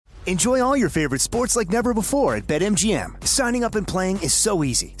Enjoy all your favorite sports like never before at BetMGM. Signing up and playing is so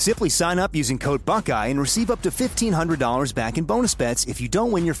easy. Simply sign up using code Buckeye and receive up to $1,500 back in bonus bets if you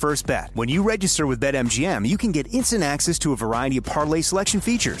don't win your first bet. When you register with BetMGM, you can get instant access to a variety of parlay selection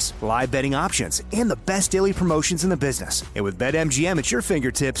features, live betting options, and the best daily promotions in the business. And with BetMGM at your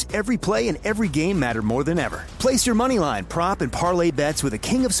fingertips, every play and every game matter more than ever. Place your moneyline, prop, and parlay bets with the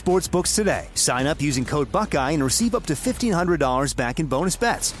king of sportsbooks today. Sign up using code Buckeye and receive up to $1,500 back in bonus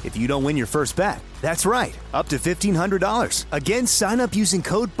bets if you don't win your first bet. That's right, up to $1,500. Again, sign up using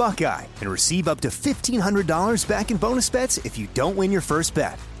code Buckeye and receive up to $1,500 back in bonus bets if you don't win your first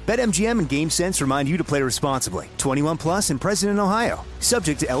bet. BetMGM and GameSense remind you to play responsibly. 21 plus and present in Ohio.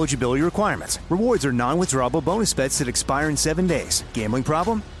 Subject to eligibility requirements. Rewards are non-withdrawable bonus bets that expire in 7 days. Gambling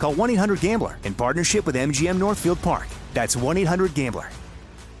problem? Call 1-800-GAMBLER in partnership with MGM Northfield Park. That's 1-800-GAMBLER.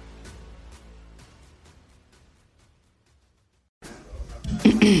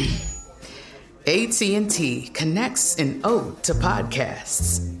 AT&T connects an ode to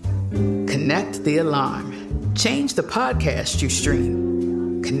podcasts. Connect the alarm. Change the podcast you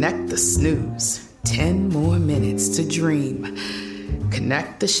stream. Connect the snooze. 10 more minutes to dream.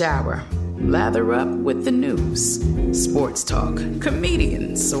 Connect the shower. Lather up with the news. Sports talk,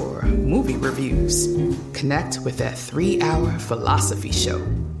 comedians, or movie reviews. Connect with that 3-hour philosophy show.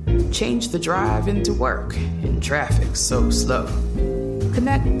 Change the drive into work in traffic so slow.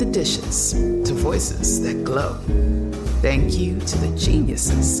 Connect the dishes to voices that glow. Thank you to the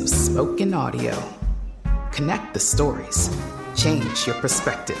geniuses of spoken audio. Connect the stories. Change your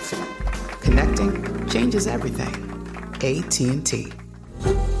perspective. Connecting changes everything. AT&T.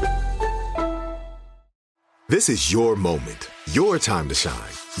 This is your moment, your time to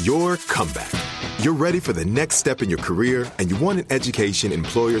shine, your comeback. You're ready for the next step in your career, and you want an education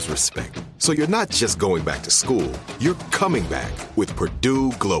employers respect. So you're not just going back to school, you're coming back with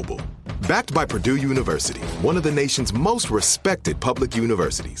Purdue Global. Backed by Purdue University, one of the nation's most respected public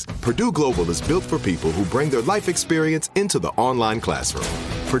universities, Purdue Global is built for people who bring their life experience into the online classroom.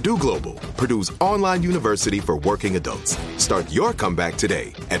 Purdue Global, Purdue's online university for working adults. Start your comeback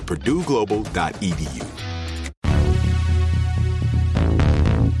today at purdueglobal.edu.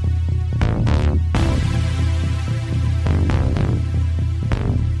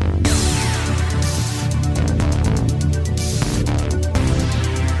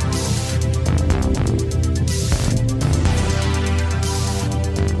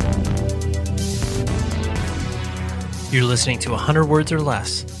 You're listening to 100 Words or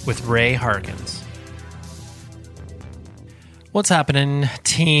Less with Ray Harkins. What's happening,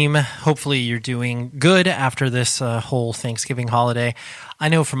 team? Hopefully you're doing good after this whole Thanksgiving holiday. I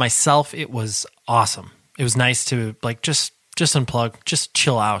know for myself, it was awesome. It was nice to just unplug, just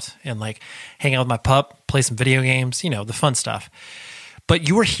chill out and hang out with my pup, play some video games, the fun stuff. But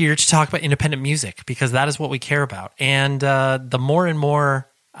you are here to talk about independent music because that is what we care about. And the more and more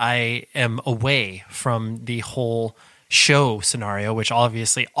I am away from the whole show scenario, which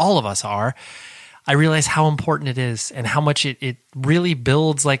obviously all of us are, I realize how important it is and how much it really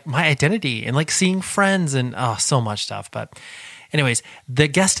builds my identity and seeing friends and so much stuff. But anyways, the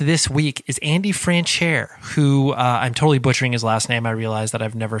guest this week is Andy Francher, who I'm totally butchering his last name. I realize that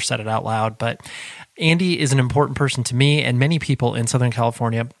I've never said it out loud, but Andy is an important person to me and many people in Southern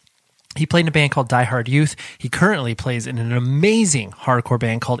California. He played in a band called Die Hard Youth. He currently plays in an amazing hardcore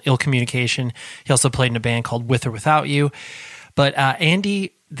band called Ill Communication. He also played in a band called With or Without You. But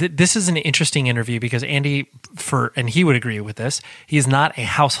Andy, this is an interesting interview because Andy, and he would agree with this, he is not a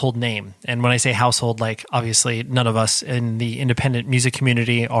household name. And when I say household, obviously none of us in the independent music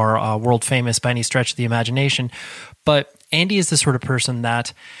community are world famous by any stretch of the imagination. But Andy is the sort of person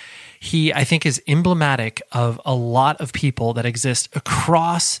that he, I think, is emblematic of a lot of people that exist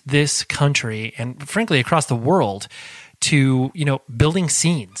across this country and frankly across the world to, building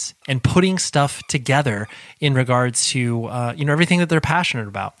scenes and putting stuff together in regards to, everything that they're passionate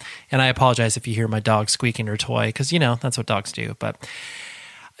about. And I apologize if you hear my dog squeaking her toy because, that's what dogs do. But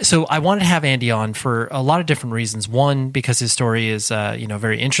so I wanted to have Andy on for a lot of different reasons. One, because his story is,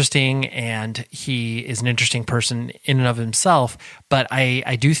 very interesting and he is an interesting person in and of himself. But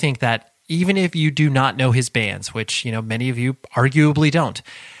I do think that even if you do not know his bands, which, many of you arguably don't,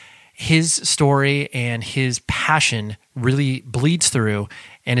 his story and his passion really bleeds through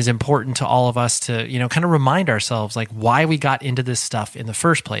and is important to all of us to, kind of remind ourselves why we got into this stuff in the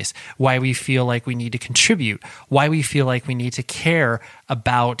first place, why we feel like we need to contribute, why we feel like we need to care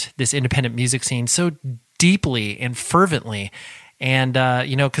about this independent music scene so deeply and fervently. And,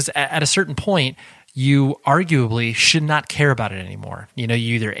 because at a certain point, you arguably should not care about it anymore. You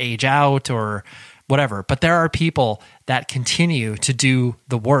either age out or whatever. But there are people that continue to do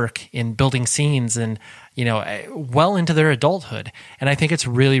the work in building scenes and, well into their adulthood. And I think it's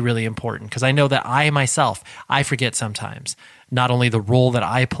really, really important because I know that I forget sometimes not only the role that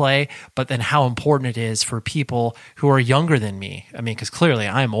I play, but then how important it is for people who are younger than me. I mean, because clearly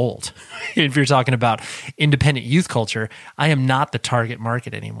I'm old. If you're talking about independent youth culture, I am not the target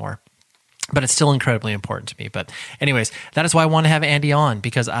market anymore. But it's still incredibly important to me. But anyways, that is why I want to have Andy on,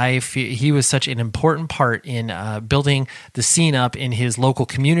 because I feel he was such an important part in building the scene up in his local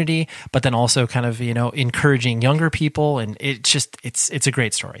community, but then also kind of, encouraging younger people. And it's a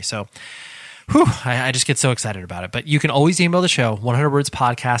great story. So I just get so excited about it. But you can always email the show,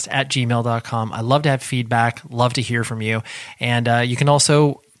 100wordspodcast@gmail.com. I love to have feedback, love to hear from you. And you can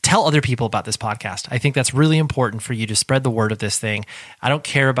also tell other people about this podcast. I think that's really important for you to spread the word of this thing. I don't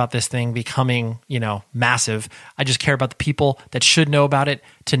care about this thing becoming, massive. I just care about the people that should know about it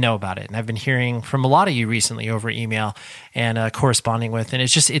to know about it. And I've been hearing from a lot of you recently over email and corresponding with, and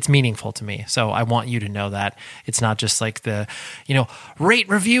it's meaningful to me. So I want you to know that it's not just like the, rate,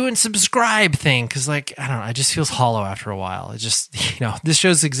 review, and subscribe thing. Cause I don't know, it just feels hollow after a while. It just, this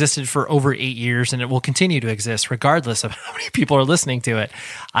show's existed for over 8 years and it will continue to exist regardless of how many people are listening to it.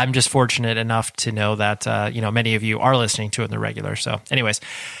 I'm just fortunate enough to know that, many of you are listening to it in the regular. So anyways,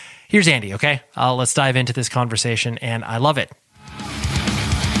 here's Andy. Okay. Let's dive into this conversation and I love it.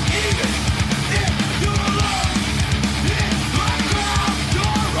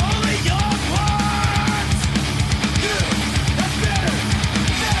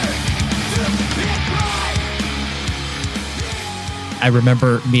 I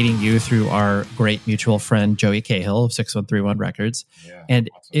remember meeting you through our great mutual friend, Joey Cahill of 6131 Records. Yeah, and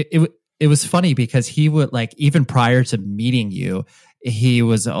awesome. It was funny because he would even prior to meeting you, he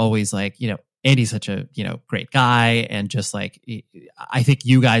was always like, Andy's such a, great guy. And just I think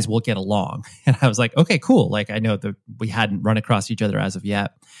you guys will get along. And I was like, okay, cool. I know that we hadn't run across each other as of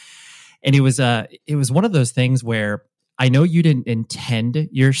yet. And it was one of those things where I know you didn't intend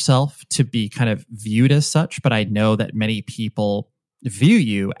yourself to be kind of viewed as such, but I know that many people view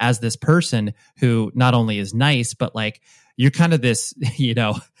you as this person who not only is nice, but you're kind of this,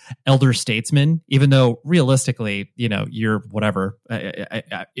 elder statesman, even though realistically, you're whatever.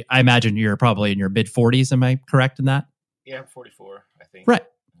 I imagine you're probably in your mid 40s. Am I correct in that? Yeah, I'm 44, I think.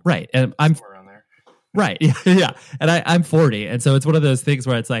 Right. And I'm around there. Right. Yeah. And I'm 40. And so it's one of those things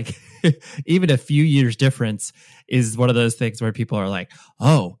where it's even a few years difference is one of those things where people are like,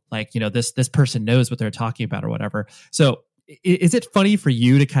 oh, this person knows what they're talking about or whatever. So is it funny for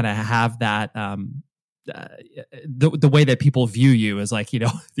you to kind of have that, the way that people view you as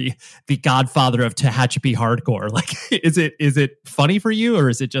the godfather of Tehachapi hardcore? Is it funny for you, or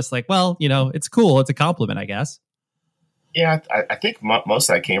is it just it's cool. It's a compliment, I guess. Yeah. I think most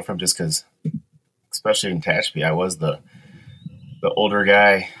of that came from just because, especially in Tehachapi, I was the older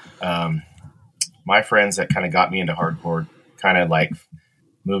guy. My friends that kind of got me into hardcore kind of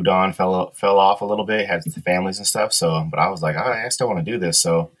moved on, fell off a little bit, had families and stuff. So, but I was like, I still want to do this.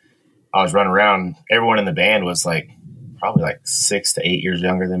 So I was running around. Everyone in the band was probably 6 to 8 years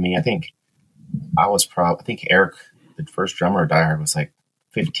younger than me. I think I think Eric, the first drummer of Die Hard, was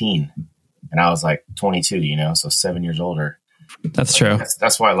 15 and I was 22, so 7 years older. That's true.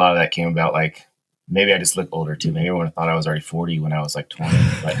 That's why a lot of that came about. Maybe I just look older too. Maybe everyone thought I was already 40 when I was 20,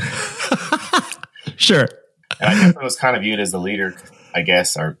 but sure. And I definitely was kind of viewed as the leader, I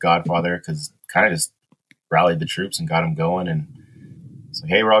guess, our godfather, because kind of just rallied the troops and got them going. And so,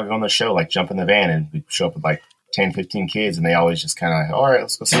 hey, we're all going to the show, jump in the van, and we show up with 10, 15 kids, and they always just kind of, all right,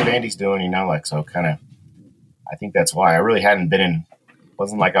 let's go see what Andy's doing, so kind of, I think that's why I really hadn't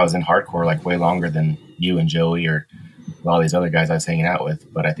wasn't I was in hardcore way longer than you and Joey or a lot of these other guys I was hanging out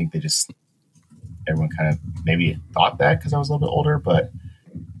with, but I think everyone kind of maybe thought that because I was a little bit older, but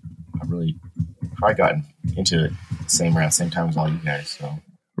I really probably gotten into it around the same time as all you guys. So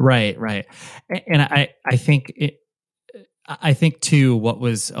right. And I think too, what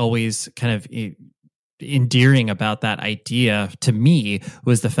was always kind of endearing about that idea to me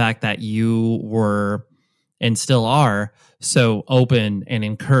was the fact that you were and still are so open and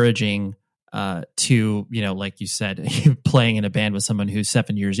encouraging to, like you said, playing in a band with someone who's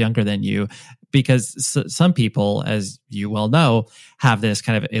 7 years younger than you, because some people, as you well know, have this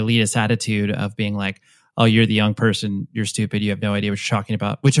kind of elitist attitude of being oh, you're the young person, you're stupid, you have no idea what you're talking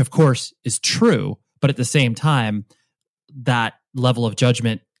about, which of course is true. But at the same time, that level of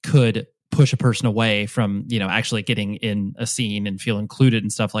judgment could push a person away from, actually getting in a scene and feel included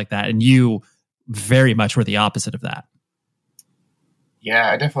and stuff like that. And you very much were the opposite of that.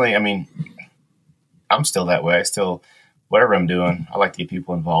 Yeah, I definitely, I'm still that way. Whatever I'm doing, I like to get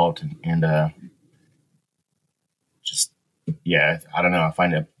people involved. And yeah, I don't know. I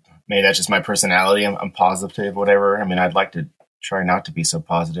find it, maybe that's just my personality. I'm positive, whatever. I mean, I'd like to try not to be so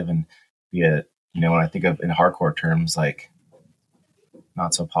positive and be when I think of in hardcore terms, like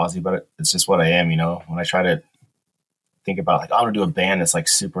not so positive, but it's just what I am, when I try to think about like, I want to do a band that's like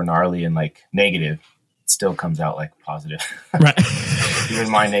super gnarly and like negative, it still comes out like positive. Right. Even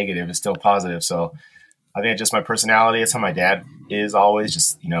my negative is still positive. So I think it's just my personality. It's how my dad is always,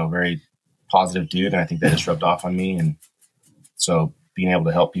 just, very positive dude. And I think that just rubbed off on me. And so being able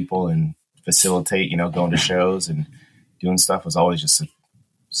to help people and facilitate, going to shows and doing stuff was always just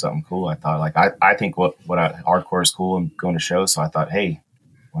something cool. I thought, like, I think hardcore is cool and going to shows. So I thought, hey,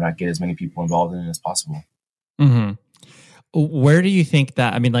 why not get as many people involved in it as possible? Mm-hmm. Where do you think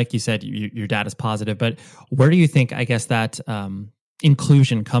that, I mean, like you said, your dad is positive, but where do you think, I guess, that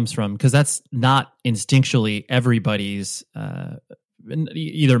inclusion comes from? Because that's not instinctually everybody's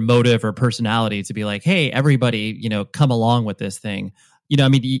either motive or personality to be like, hey, everybody, come along with this thing. I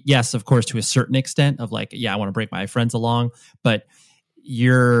mean, yes, of course, to a certain extent of like, yeah, I want to bring my friends along, but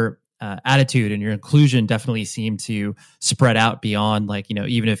your attitude and your inclusion definitely seem to spread out beyond like,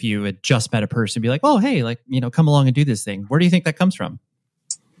 even if you had just met a person, be like, oh, hey, like, come along and do this thing. Where do you think that comes from?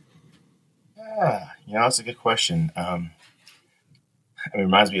 That's a good question. It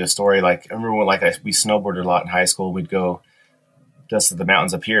reminds me of a story. Like, I remember when we snowboarded a lot in high school. We'd go just to the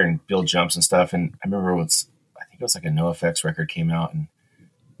mountains up here and build jumps and stuff. And I remember I think it was like a NoFX record came out, and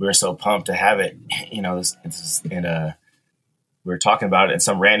we were so pumped to have it. We were talking about it, and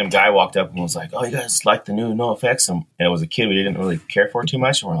some random guy walked up and was like, "Oh, you guys like the new NoFX?" And it was a kid we didn't really care for too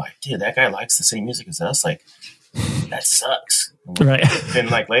much. And we're like, "Dude, that guy likes the same music as us. Like, that sucks." Right. Then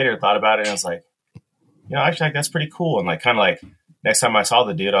like later thought about it, and I was like, actually, like, that's pretty cool. And like, kind of like next time I saw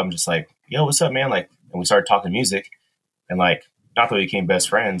the dude, I'm just like, "Yo, what's up, man?" Like, and we started talking music, and like, not that we became best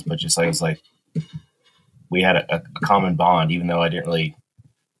friends, but just like, it was like we had a common bond, even though I didn't really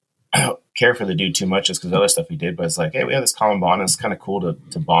care for the dude too much just because other stuff he did. But it's like, hey, we have this common bond. It's kind of cool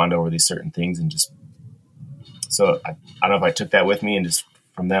to bond over these certain things. And just, so I don't know if I took that with me, and just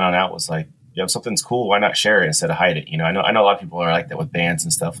from then on out was like, if something's cool, why not share it instead of hide it? I know a lot of people are like that with bands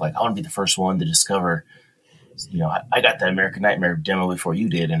and stuff. Like, I want to be the first one to discover, I got that American Nightmare demo before you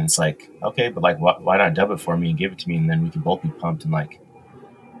did. And it's like, okay, but like, why not dub it for me and give it to me? And then we can both be pumped. And like,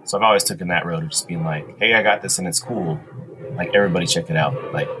 so I've always taken that road of just being like, hey, I got this and it's cool. Like, everybody check it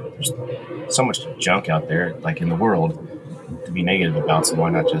out. Like, there's so much junk out there, like in the world, to be negative about. So why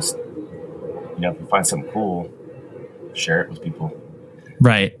not just, if you find something cool, share it with people.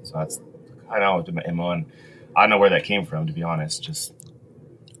 Right. So that's kind of what my MO, and I don't know where that came from, to be honest. Just,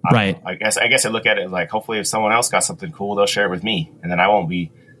 right. I guess I look at it like, hopefully if someone else got something cool, they'll share it with me, and then I won't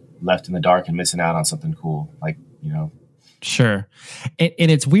be left in the dark and missing out on something cool. Like, Sure. And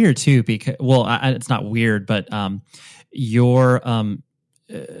it's weird too, because, well, it's not weird, but your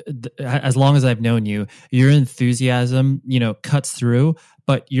as long as I've known you, your enthusiasm, cuts through,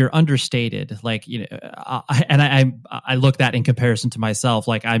 but you're understated. Like, I look that in comparison to myself.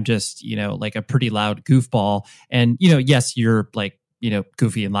 Like, I'm just, like a pretty loud goofball, and, yes, you're like,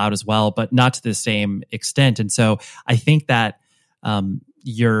 goofy and loud as well, but not to the same extent. And so I think that,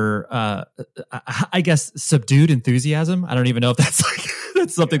 your I guess subdued enthusiasm, I don't even know if that's like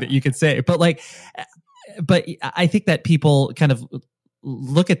that's something that you could say, but I think that people kind of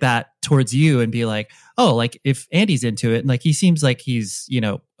look at that towards you and be like, oh, like if Andy's into it, and like he seems like he's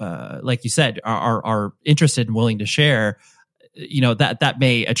like you said, are interested and willing to share, that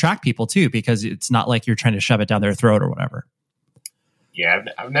may attract people too, because it's not like you're trying to shove it down their throat or whatever. Yeah,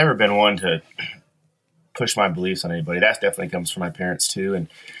 I've never been one to push my beliefs on anybody. That definitely comes from my parents too, and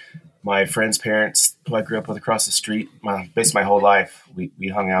my friends' parents, who I grew up with across the street. Basically my whole life, we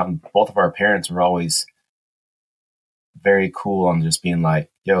hung out, and both of our parents were always very cool on just being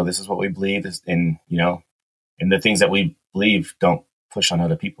like, "Yo, this is what we believe," and and the things that we believe, don't push on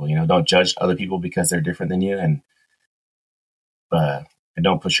other people. Don't judge other people because they're different than you, and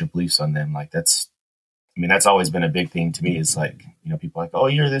don't push your beliefs on them. Like, that's always been a big thing to me, is like, people are like, oh,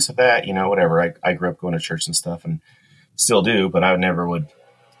 you're this or that, whatever. I grew up going to church and stuff, and still do, but I never would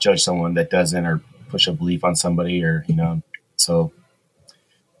judge someone that doesn't, or push a belief on somebody, or, so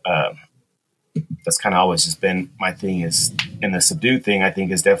that's kind of always just been my thing. Is, and the subdued thing, I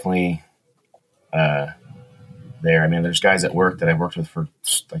think, is definitely there. There's guys at work that I've worked with for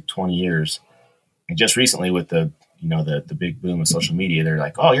like 20 years. And just recently with the big boom of social media, they're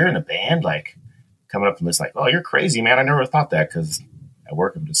like, oh, you're in a band? Like, coming up from this, like, oh, you're crazy, man. I never thought that, because at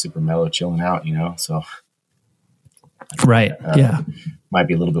work I'm just super mellow, chilling out, so. Right. Yeah. Might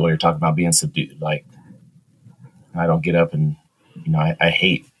be a little bit what you're talking about, being subdued. Like, I don't get up and I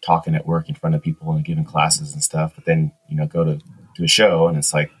hate talking at work in front of people and giving classes and stuff, but then, go to a show and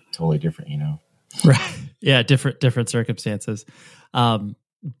it's like totally different, Right. Yeah. Different circumstances.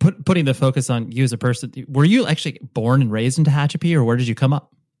 Putting the focus on you as a person, were you actually born and raised in Tehachapi, or where did you come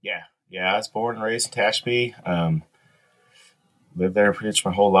up? Yeah. I was born and raised in Tehachapi. Lived there pretty much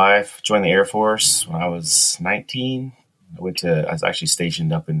my whole life. Joined the Air Force when I was 19. I was actually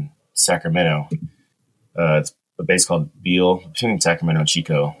stationed up in Sacramento. It's a base called Beale, between Sacramento and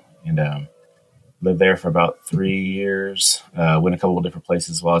Chico. And lived there for about 3 years. Went a couple of different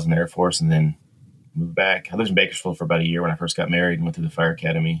places while I was in the Air Force, and then moved back. I lived in Bakersfield for about a year when I first got married and went through the fire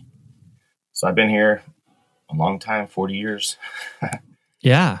academy. So I've been here a long time, 40 years.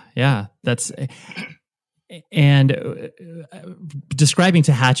 Yeah. That's and describing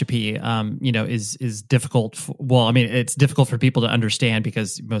Tehachapi, is difficult. It's difficult for people to understand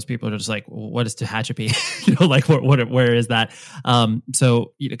because most people are just like, well, what is Tehachapi? Where is that?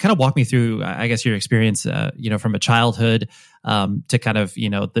 So kind of walk me through, I guess, your experience, from a childhood to kind of,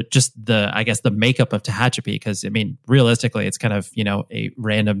 the makeup of Tehachapi. Because realistically, it's kind of, a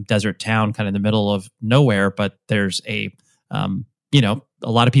random desert town kind of in the middle of nowhere, but there's a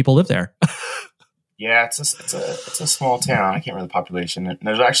lot of people live there. Yeah, it's a small town. I can't remember the population. And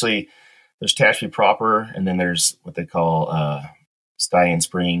there's Tehachapi proper, and then there's what they call Stallion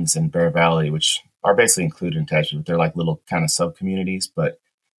Springs and Bear Valley, which are basically included in Tehachapi, but they're like little kind of sub communities. But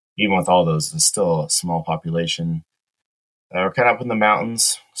even with all those, it's still a small population. We're kind of up in the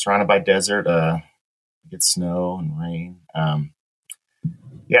mountains, surrounded by desert. We get snow and rain.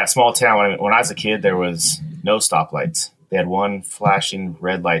 Small town. When I was a kid, there was no stoplights. They had one flashing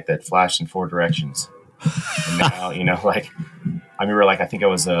red light that flashed in 4 directions. And now, I remember, I think I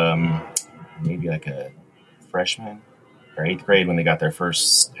was maybe like a freshman or 8th grade when they got their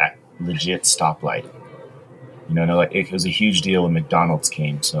first legit stoplight. It was a huge deal when McDonald's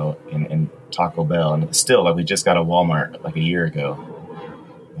came, so and Taco Bell, and still, we just got a Walmart like a year ago,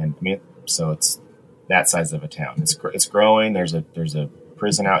 and so it's that size of a town. It's growing. There's a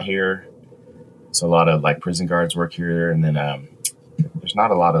prison out here. So a lot of prison guards work here, and then there's not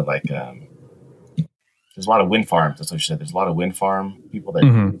a lot of there's a lot of wind farms. That's what she said. There's a lot of wind farm people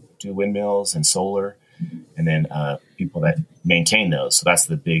that do windmills and solar, and then people that maintain those. So that's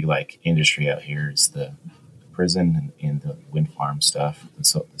the big industry out here is the prison and the wind farm stuff, and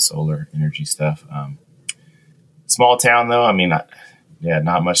so the solar energy stuff. Small town though.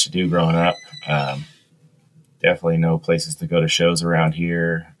 Not much to do growing up. Definitely no places to go to shows around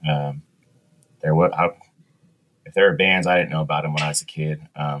here. If there were bands, I didn't know about them when I was a kid.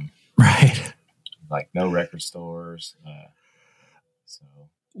 Right. No record stores. So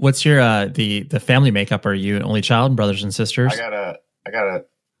what's your the family makeup? Are you an only child, brothers and sisters? I got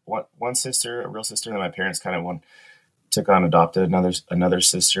one sister, a real sister, and then my parents kind of adopted another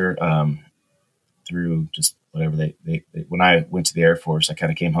sister through just whatever they when I went to the Air Force, I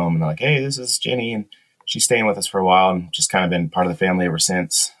kind of came home and they're like, hey, this is Jenny, and she's staying with us for a while and just kind of been part of the family ever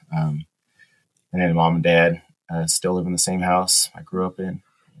since. And then mom and dad still live in the same house I grew up in.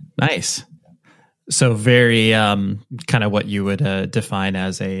 Nice. So very kind of what you would define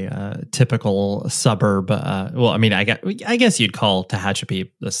as a typical suburb. I guess you'd call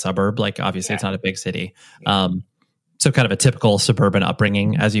Tehachapi a suburb. Obviously, It's not a big city. So kind of a typical suburban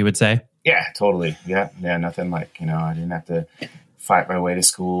upbringing, as you would say. Yeah, totally. Yeah. Nothing I didn't have to fight my way to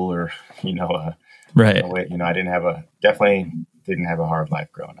school or right. I definitely didn't have a hard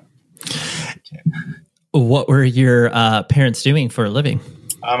life growing up. What were your parents doing for a living?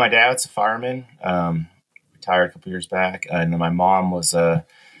 My dad's a fireman, retired a couple years back. And then my mom was,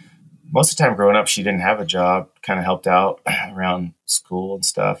 most of the time growing up, she didn't have a job, kind of helped out around school and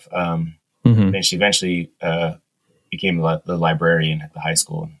stuff. Then she eventually became the librarian at the high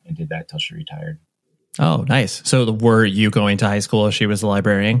school and did that till she retired. Oh, nice. So were you going to high school as she was a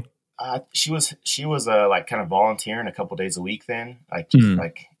librarian? She was kind of volunteering a couple days a week then,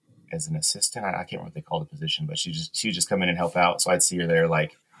 as an assistant. I can't remember what they called the position, but she would just come in and help out. So I'd see her there 1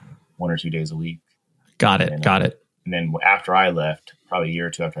 or 2 days a week. Got it. And then after I left, probably a year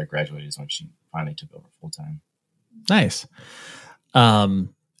or two after I graduated, is when she finally took over full time. Nice.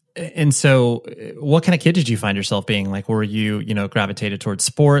 And so what kind of kid did you find yourself being? Were you, gravitated towards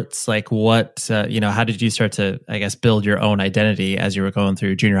sports? How did you start to, I guess, build your own identity as you were going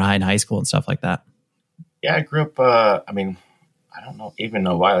through junior high and high school and stuff like that? Yeah, I grew up, I don't even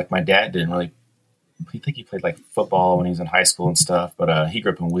know why. My dad didn't really. I think he played football when he was in high school and stuff. But he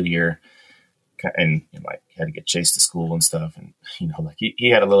grew up in Whittier, and had to get chased to school and stuff. And he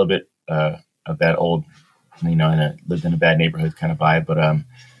had a little bit of that old, lived in a bad neighborhood kind of vibe. But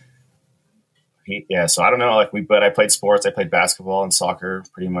So I don't know, but I played sports. I played basketball and soccer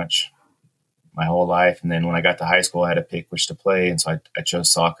pretty much my whole life. And then when I got to high school, I had to pick which to play. And so I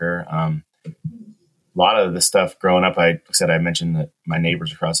chose soccer. A lot of the stuff growing up, I mentioned that my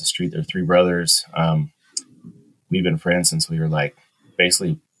neighbors across the street, they're three brothers. We've been friends since we were like,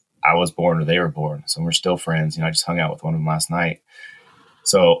 basically I was born or they were born. So we're still friends. I just hung out with one of them last night.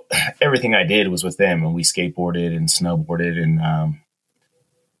 So everything I did was with them, and we skateboarded and snowboarded and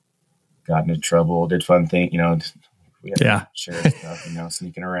got into trouble, did fun things, we had to share stuff,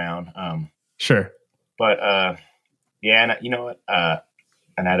 sneaking around. Sure. But and you know what?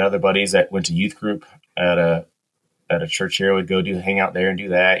 And I had other buddies that went to youth group at a church here. Would go hang out there and do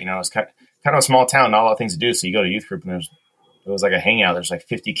that. It's kind of a small town, not a lot of things to do. So you go to youth group and it was like a hangout. There's like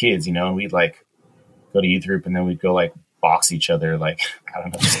 50 kids, and we'd like go to youth group and then we'd go like box each other. Like, I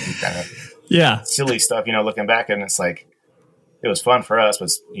don't know, kind of silly stuff, looking back, and it's like, it was fun for us, but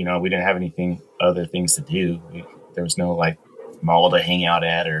we didn't have other things to do. There was no like mall to hang out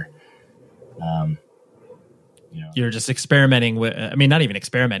at or, You're just experimenting with, not even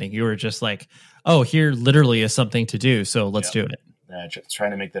experimenting. You were just like, oh, here literally is something to do. So let's do it.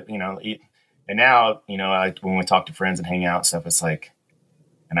 Trying to make that, and now, when we talk to friends and hang out and stuff, it's like,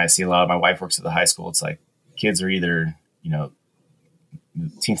 and I see a lot of, my wife works at the high school. It's like kids are either,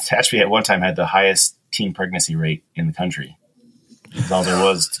 Teen Attachment at one time had the highest teen pregnancy rate in the country. All there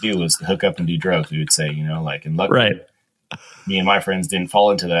was to do was to hook up and do drugs, we would say, and luckily me and my friends didn't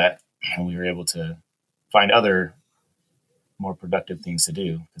fall into that. And we were able to find other more productive things to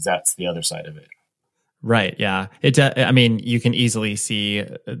do, because that's the other side of it. Right. Yeah. You can easily see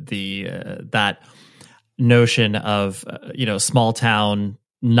that notion of, small town,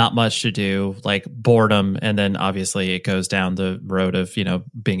 not much to do, like boredom. And then obviously it goes down the road of,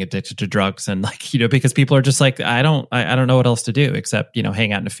 being addicted to drugs and because people are just like, I don't know what else to do except,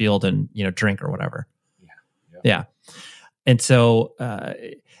 hang out in the field and, drink or whatever. Yeah. And so,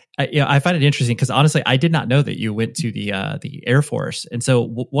 I find it interesting because honestly, I did not know that you went to the Air Force. And so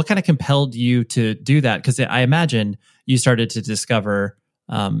what kind of compelled you to do that? Because I imagine you started to discover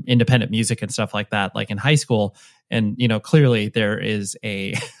independent music and stuff like that, like in high school. And, clearly there is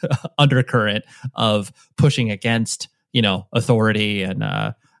a undercurrent of pushing against, authority and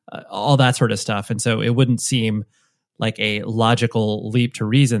all that sort of stuff. And so it wouldn't seem like a logical leap to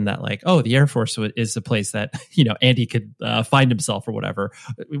reason that like, oh, the Air Force is the place that, Andy could find himself or whatever.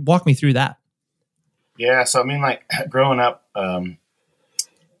 Walk me through that. Yeah. So, growing up, I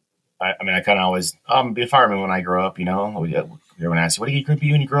kind of always, I'm going to be a fireman when I grow up, everyone asks you, what are you going to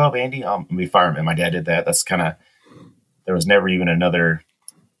be when you grow up, Andy? I'm going to be a fireman. My dad did that. That's kind of, there was never even another,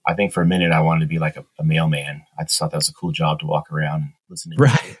 I think for a minute, I wanted to be like a mailman. I just thought that was a cool job to walk around and listen to.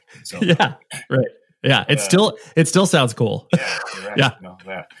 Right. So, yeah. Right. Yeah. It still sounds cool. Yeah.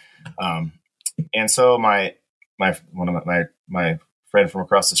 Right. Yeah. And so my friend from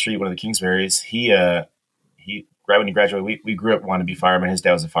across the street, one of the Kingsburys, he when he graduated, we grew up wanting to be firemen. His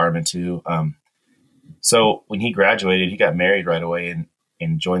dad was a fireman too. So when he graduated, he got married right away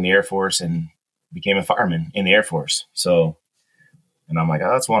and joined the Air Force and became a fireman in the Air Force. So, and I'm like,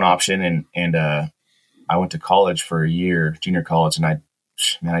 oh, that's one option. And I went to college for a year, junior college, and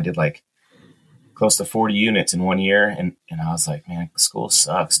I did like close to 40 units in 1 year. And I was like, man, school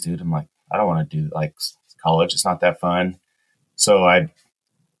sucks, dude. I'm like, I don't want to do like college. It's not that fun. So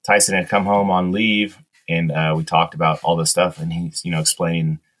Tyson had come home on leave, and we talked about all this stuff, and he's,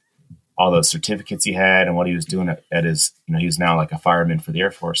 explaining all the certificates he had and what he was doing at his, he was now like a fireman for the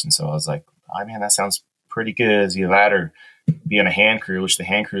Air Force. And so I was like, oh man, that sounds pretty good. Is either that or be on a hand crew, which the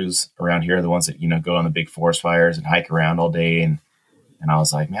hand crews around here are the ones that, go on the big forest fires and hike around all day. And I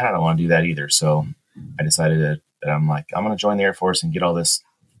was like, man, I don't want to do that either. So I decided that I'm like, I'm going to join the Air Force and get all this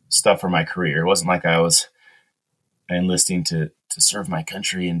stuff for my career. It wasn't like I was enlisting to serve my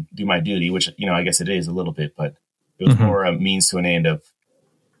country and do my duty, which, I guess it is a little bit, but it was more a means to an end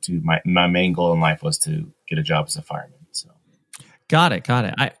to my main goal in life was to get a job as a fireman. So. Got it.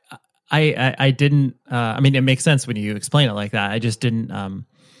 I didn't, it makes sense when you explain it like that. I just didn't,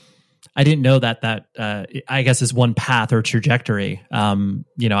 I didn't know that I guess is one path or trajectory.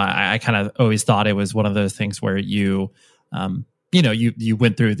 I kind of always thought it was one of those things where you went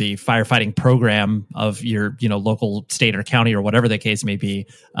through the firefighting program of your, local state or county or whatever the case may be.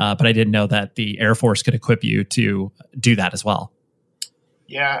 But I didn't know that the Air Force could equip you to do that as well.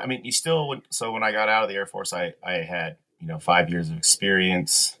 Yeah. You still would. So when I got out of the Air Force, I had, 5 years of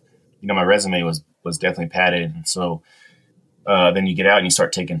experience. My resume was definitely padded. And so then you get out and you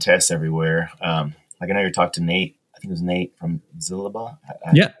start taking tests everywhere. Like I know you talked to Nate. I think it was Nate from Zilaba.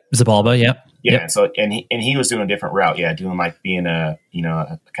 Yeah, Zabalba. Yep. Yeah. Yep. So and he was doing a different route. Yeah, doing like being a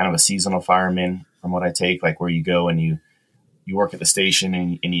kind of a seasonal fireman from what I take, like where you go and you work at the station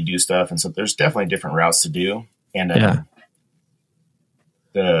and you do stuff. And so there's definitely different routes to do. And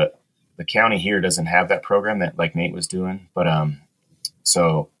the county here doesn't have that program that like Nate was doing. But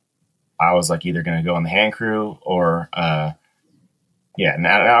so I was like either going to go on the hand crew or and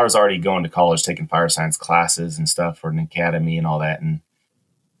I was already going to college taking fire science classes and stuff for an academy and all that. And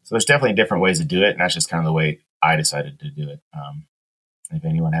so there's definitely different ways to do it. And that's just kind of the way I decided to do it. If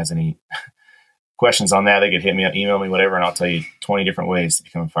anyone has any questions on that, they could hit me up, email me, whatever, and I'll tell you 20 different ways to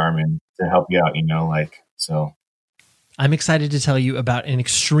become a fireman to help you out, so. I'm excited to tell you about an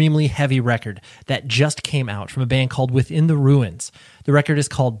extremely heavy record that just came out from a band called Within the Ruins. The record is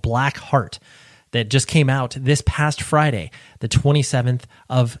called Black Heart, that just came out this past Friday, the 27th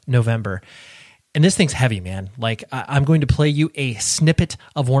of November. And this thing's heavy, man. Like, I'm going to play you a snippet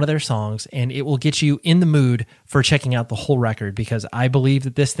of one of their songs, and it will get you in the mood for checking out the whole record, because I believe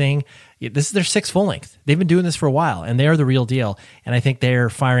that this is their 6th full length. They've been doing this for a while, and they are the real deal. And I think they're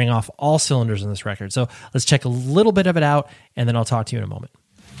firing off all cylinders in this record. So let's check a little bit of it out, and then I'll talk to you in a moment.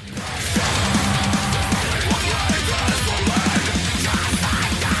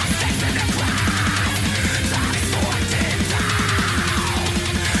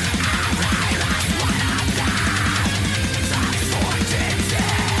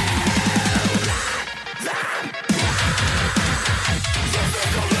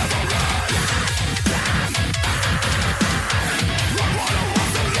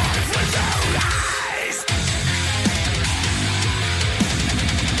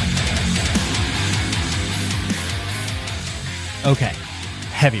 Okay.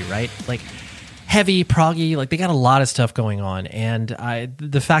 Heavy, right? Like heavy, proggy, like they got a lot of stuff going on. And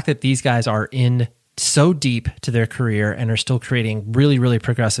the fact that these guys are in so deep to their career and are still creating really, really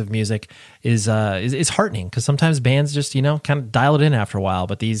progressive music is heartening, because sometimes bands just, kind of dial it in after a while.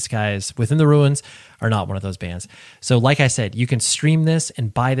 But these guys, Within the Ruins, are not one of those bands. So like I said, you can stream this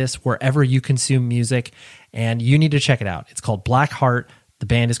and buy this wherever you consume music, and you need to check it out. It's called Black Heart. The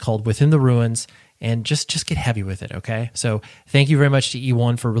band is called Within the Ruins. And just get heavy with it, okay? So thank you very much to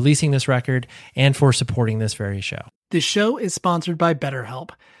E1 for releasing this record and for supporting this very show. This show is sponsored by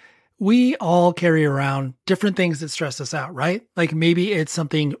BetterHelp. We all carry around different things that stress us out, right? Like maybe it's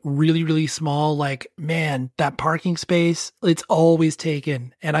something really, really small, like, man, that parking space, it's always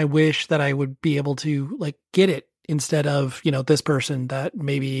taken. And I wish that I would be able to get it instead of, this person that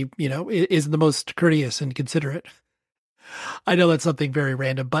maybe, isn't the most courteous and considerate. I know that's something very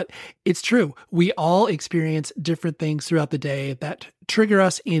random, but it's true. We all experience different things throughout the day that trigger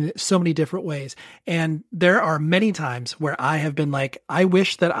us in so many different ways. And there are many times where I have been like, I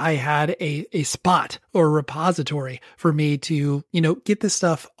wish that I had a spot or a repository for me to, get this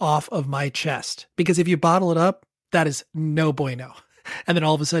stuff off of my chest. Because if you bottle it up, that is no bueno. And then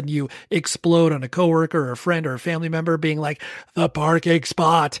all of a sudden you explode on a coworker or a friend or a family member being like, the parking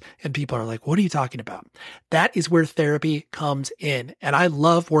spot. And people are like, what are you talking about? That is where therapy comes in. And I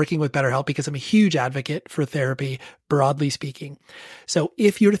love working with BetterHelp because I'm a huge advocate for therapy, broadly speaking. So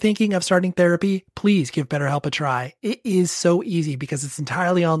if you're thinking of starting therapy, please give BetterHelp a try. It is so easy because it's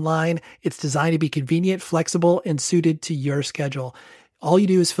entirely online. It's designed to be convenient, flexible, and suited to your schedule. All you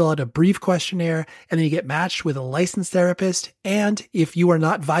do is fill out a brief questionnaire, and then you get matched with a licensed therapist. And if you are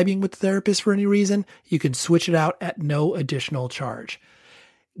not vibing with the therapist for any reason, you can switch it out at no additional charge.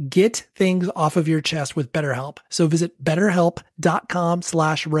 Get things off of your chest with BetterHelp. So visit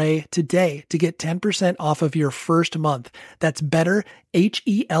betterhelp.com/Ray today to get 10% off of your first month. That's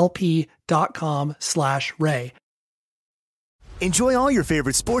betterhelp.com/Ray. Enjoy all your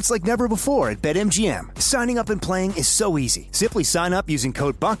favorite sports like never before at BetMGM. Signing up and playing is so easy. Simply sign up using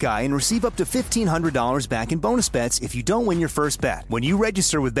code Buckeye and receive up to $1,500 back in bonus bets if you don't win your first bet. When you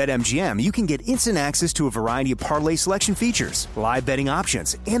register with BetMGM, you can get instant access to a variety of parlay selection features, live betting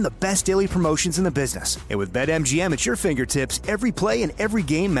options, and the best daily promotions in the business. And with BetMGM at your fingertips, every play and every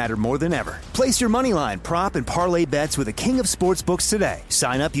game matter more than ever. Place your moneyline, prop, and parlay bets with the king of sportsbooks today.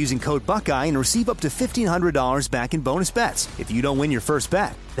 Sign up using code Buckeye and receive up to $1,500 back in bonus bets if you don't win your first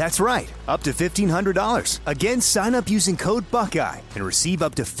bet. That's right, up to $1,500. Again, sign up using code Buckeye and receive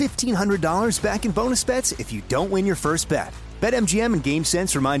up to $1,500 back in bonus bets if you don't win your first bet. BetMGM and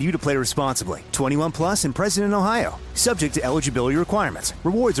GameSense remind you to play responsibly. 21 plus and present in Ohio. Subject to eligibility requirements.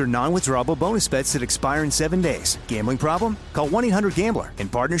 Rewards are non-withdrawable bonus bets that expire in 7 days. Gambling problem? Call 1-800-GAMBLER in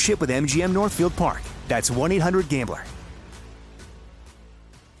partnership with MGM Northfield Park. That's 1-800-GAMBLER.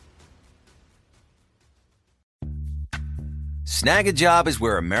 Snag a job is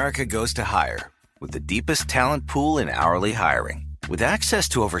where America goes to hire, with the deepest talent pool in hourly hiring. With access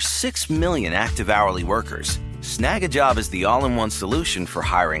to over 6 million active hourly workers, Snag a Job is the all-in-one solution for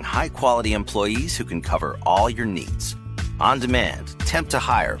hiring high-quality employees who can cover all your needs. On demand, temp to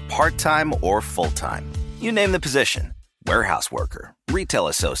hire, part-time or full-time. You name the position. Warehouse worker, retail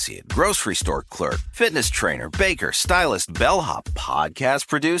associate, grocery store clerk, fitness trainer, baker, stylist, bellhop, podcast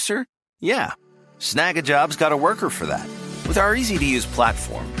producer. Yeah, Snag a Job's got a worker for that. With our easy-to-use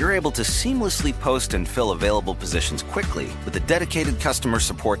platform, you're able to seamlessly post and fill available positions quickly with a dedicated customer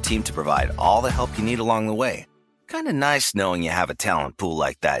support team to provide all the help you need along the way. Kind of nice knowing you have a talent pool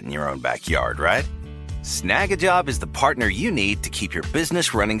like that in your own backyard, right? Snag a Job is the partner you need to keep your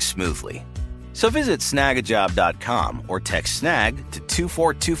business running smoothly. So visit snagajob.com or text snag to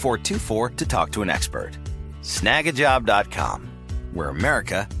 242424 to talk to an expert. Snagajob.com, where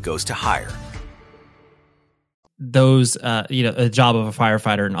America goes to hire. Those, a job of a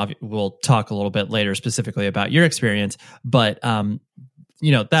firefighter, and we'll talk a little bit later specifically about your experience, but,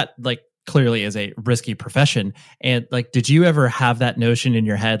 that like clearly is a risky profession. And like, did you ever have that notion in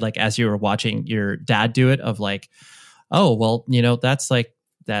your head, like as you were watching your dad do it, of like, oh, well, that's like,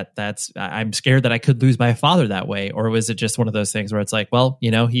 I'm scared that I could lose my father that way? Or was it just one of those things where it's like, well,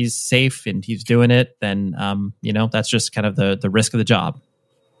 he's safe and he's doing it, then, that's just kind of the risk of the job?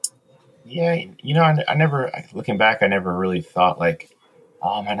 Yeah. I never, looking back, I never really thought like,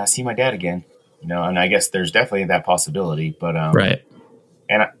 oh, I might not see my dad again, and I guess there's definitely that possibility, but, right.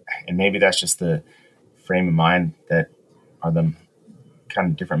 And maybe that's just the frame of mind that are the kind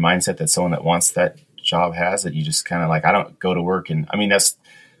of different mindset that someone that wants that job has, that you just kind of like, I don't go to work. And I mean, that's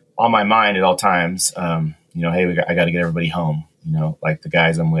on my mind at all times. Hey, I got to get everybody home, like the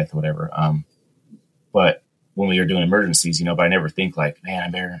guys I'm with, whatever. But when we are doing emergencies, but I never think like,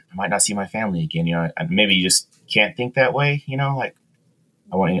 man, I might not see my family again. Maybe you just can't think that way, like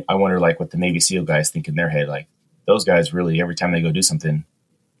I wonder like what the Navy SEAL guys think in their head. Like those guys really, every time they go do something,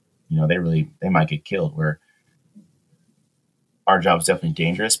 they might get killed, where our job's definitely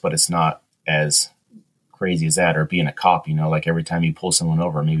dangerous, but it's not as crazy as that. Or being a cop, like every time you pull someone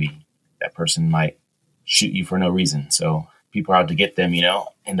over, maybe that person might shoot you for no reason. So people are out to get them,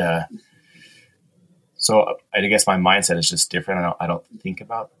 and so I guess my mindset is just different. I don't think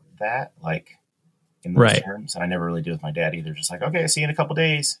about that like in those terms. And I never really did with my dad either. Just like, okay, see you in a couple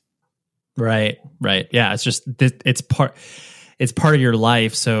days. Right. Yeah. It's just, it's part of your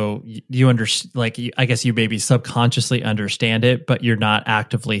life. So you understand, like, I guess you maybe subconsciously understand it, but you're not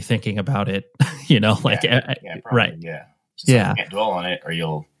actively thinking about it, like, probably, right. Yeah. So you can't dwell on it, or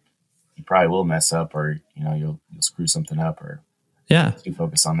you probably will mess up, or, you'll screw something up, or you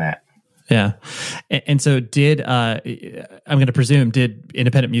focus on that. Yeah. And so I'm going to presume, did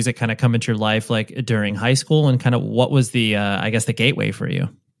independent music kind of come into your life like during high school, and kind of what was the, the gateway for you?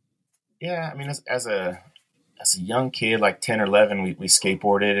 Yeah. I mean, as a young kid, like 10 or 11, we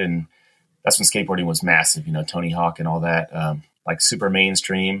skateboarded, and that's when skateboarding was massive, Tony Hawk and all that, like super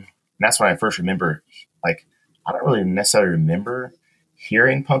mainstream. And that's when I first remember, like, I don't really necessarily remember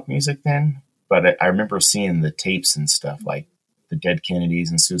hearing punk music then, but I remember seeing the tapes and stuff, like the Dead Kennedys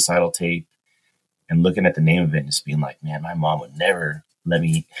and Suicidal Tape, and looking at the name of it and just being like, man, my mom would never let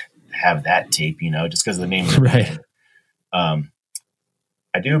me have that tape, just because of the name of it. Right.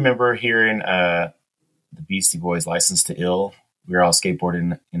 I do remember hearing the Beastie Boys' License to Ill. We were all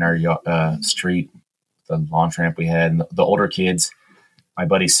skateboarding in our street, the lawn tramp we had. And the older kids, my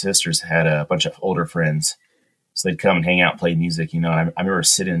buddy's sisters had a bunch of older friends. So they'd come and hang out and play music, and I remember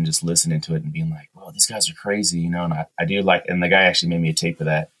sitting and just listening to it and being like, whoa, these guys are crazy, and I do like, and the guy actually made me a tape of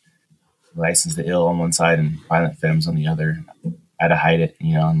that. License to Ill on one side and Violent Femmes on the other. I had to hide it,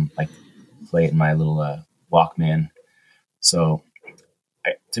 and like play it in my little Walkman. So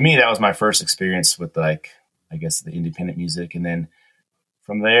to me, that was my first experience with, like, I guess the independent music. And then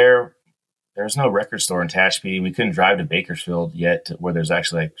from there was no record store in Tehachapi. We couldn't drive to Bakersfield yet, where there's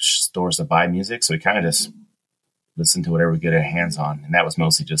actually like stores to buy music. So we kind of just listened to whatever we get our hands on. And that was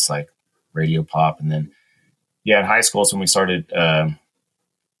mostly just like radio pop. And then, in high school is when we started,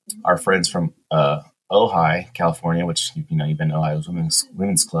 our friends from Ojai, California, which, you've been to Ojai, was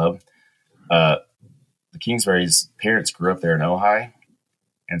women's club. The Kingsbury's parents grew up there in Ojai.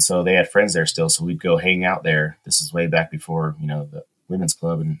 And so they had friends there still. So we'd go hang out there. This is way back before, the women's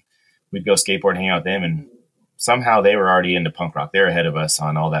club. And we'd go skateboard, hang out with them. And somehow they were already into punk rock. They're ahead of us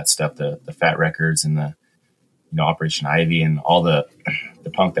on all that stuff, the Fat Records and the, Operation Ivy and all the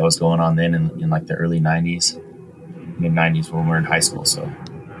punk that was going on then in like the early 90s, mid 90s when we were in high school. So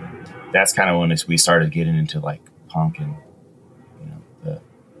that's kind of when we started getting into like punk and,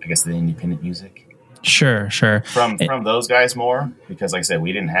 the independent music. Sure. From those guys more, because like I said,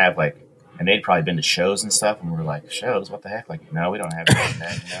 we didn't have like and they'd probably been to shows and stuff, and we were like, shows? What the heck? Like, no, we don't have any of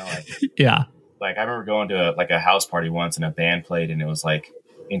that, you know? Like, Yeah. like I remember going to a house party once, and a band played, and it was like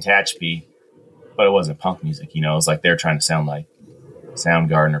in Tehachapi, but it wasn't punk music, you know? It was like they're trying to sound like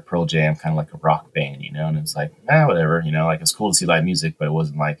Soundgarden or Pearl Jam, kind of like a rock band, you know? And it's like, whatever, you know? Like, it's cool to see live music, but it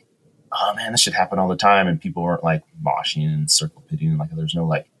wasn't like, oh man, this should happen all the time, and people weren't like moshing and circle pitting, like there's no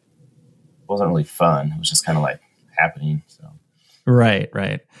like, it wasn't really fun. It was just kind of like happening. So Right.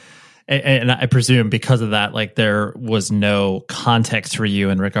 And I presume because of that, like there was no context for you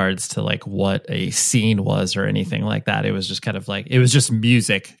in regards to like what a scene was or anything like that. It was just kind of like, it was just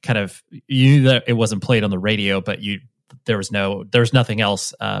music kind of, you knew that it wasn't played on the radio, but there was nothing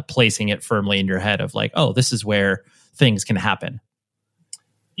else placing it firmly in your head of like, oh, this is where things can happen.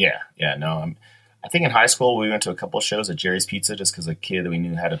 Yeah. No, I think in high school, we went to a couple of shows at Jerry's Pizza just because a kid that we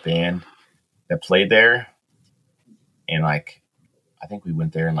knew had a band that played there. And like, I think we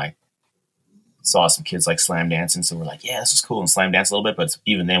went there and like, saw some kids like slam dancing. So we're like, yeah, this is cool, and slam dance a little bit. But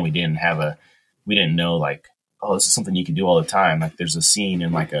even then we didn't know like, oh, this is something you can do all the time. Like there's a scene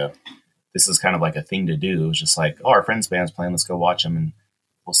and like this is kind of like a thing to do. It was just like, oh, our friend's band's playing, let's go watch them and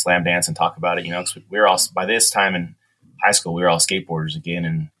we'll slam dance and talk about it. You know, 'cause we were all, by this time in high school, we were all skateboarders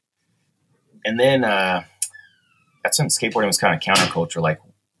again. And then that's when skateboarding was kind of counterculture, like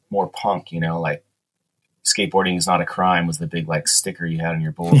more punk, you know, like skateboarding is not a crime was the big like sticker you had on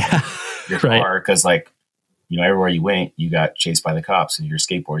your board. Yeah. Your car, because like, you know, everywhere you went, you got chased by the cops and you're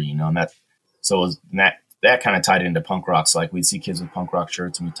skateboarding, you know, and that kind of tied into punk rock. So like we'd see kids with punk rock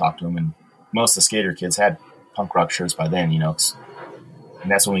shirts and we'd talk to them, and most of the skater kids had punk rock shirts by then, you know,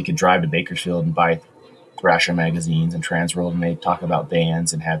 and that's when we could drive to Bakersfield and buy Thrasher magazines and Transworld, and they'd talk about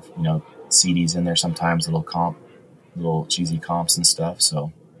bands and have, you know, CDs in there sometimes, little cheesy comps and stuff.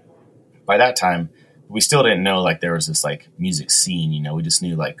 So by that time, we still didn't know like there was this like music scene, you know, we just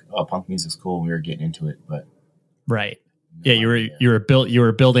knew like, oh, punk music's cool. We were getting into it, but right. Yeah. You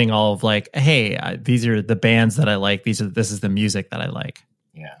were building all of like, hey, these are the bands that I like. This is the music that I like.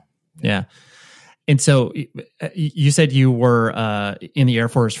 Yeah. And so you said you were in the Air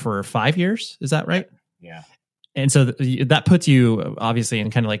Force for 5 years. Is that right? Yeah. And so that puts you obviously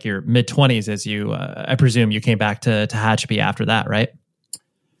in kind of like your mid-20s as you, I presume you came back to Tehachapi after that, right?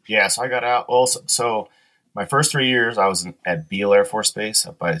 Yeah, so I got out. Well, so my first 3 years I was at Beale Air Force Base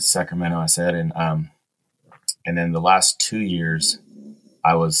up by Sacramento, I said, and then the last 2 years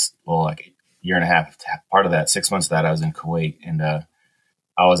I was like a year and a half. Part of that, 6 months of that, I was in Kuwait, and I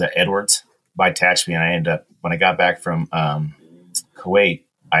was at Edwards by Tehachapi, and I ended up when I got back from Kuwait,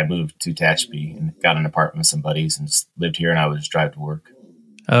 I moved to Tehachapi and got an apartment with some buddies and just lived here, and I would just drive to work.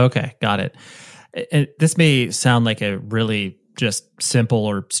 Okay, got it. And this may sound like a really just simple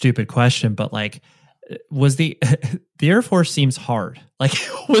or stupid question, but like, was the Air Force seems hard. Like,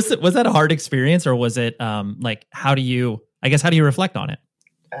 was that a hard experience, or was it like, how do you reflect on it?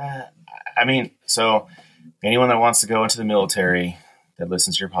 I mean, so anyone that wants to go into the military that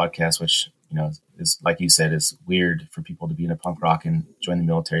listens to your podcast, which, you know, is like you said, is weird for people to be in a punk rock and join the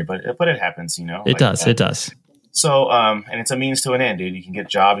military, but it happens, you know. It does. So, and it's a means to an end, dude. You can get a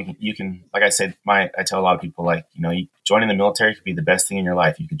job. You can, like I said, I tell a lot of people, like, you know, joining the military could be the best thing in your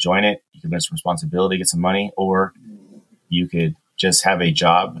life. You could join it, you could learn some responsibility, get some money, or you could just have a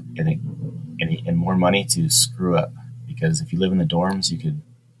job and more money to screw up. Because if you live in the dorms, you could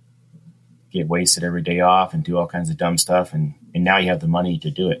get wasted every day off and do all kinds of dumb stuff. And now you have the money to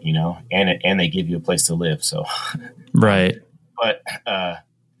do it, you know, and they give you a place to live. So, right. But,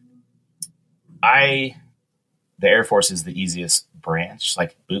 the Air Force is the easiest branch.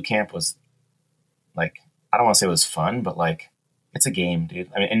 Like boot camp was like, I don't want to say it was fun, but like, it's a game,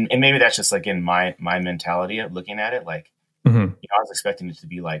 dude. I mean, and maybe that's just like in my mentality of looking at it. Like, you know, I was expecting it to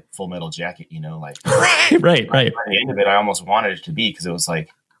be like Full Metal Jacket, you know, like right. By the end of it, I almost wanted it to be, because it was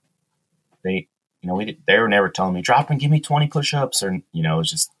like they were never telling me drop and give me 20 push-ups, or, you know, it was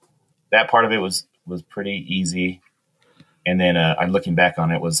just that part of it was pretty easy. And then looking back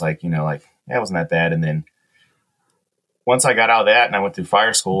on it was like, you know, like, yeah, it wasn't that bad. And then once I got out of that and I went through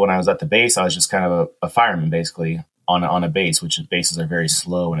fire school, when I was at the base, I was just kind of a fireman basically on a base, which bases are very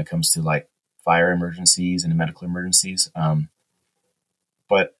slow when it comes to like fire emergencies and medical emergencies.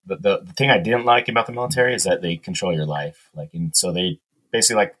 But the thing I didn't like about the military is that they control your life. Like, and so they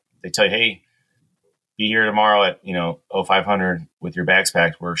basically like, they tell you, hey, be here tomorrow at, you know, 0500 with your bags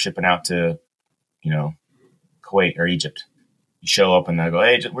packed. We're shipping out to, you know, Kuwait or Egypt. You show up and they go,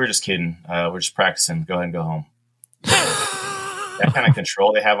 hey, we're just kidding. We're just practicing. Go ahead and go home. That kind of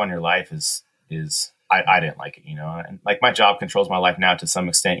control they have on your life is I didn't like it, you know. And like my job controls my life now to some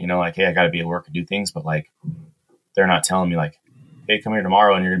extent, you know, like, hey, I got to be at work and do things, but like they're not telling me like, hey, come here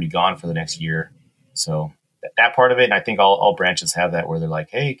tomorrow and you're going to be gone for the next year. So that part of it, and I think all branches have that where they're like,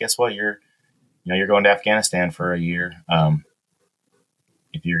 hey, guess what? You're going to Afghanistan for a year.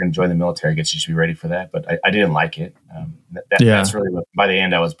 If you're going to join the military, I guess you should be ready for that. But I didn't like it. That's really what, by the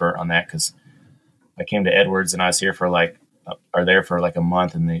end, I was burnt on that because I came to Edwards and I was here for there for like a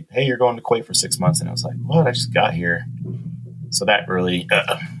month, and hey, you're going to Kuwait for 6 months. And I was like, what? I just got here. So that really,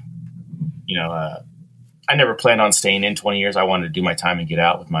 I never planned on staying in 20 years. I wanted to do my time and get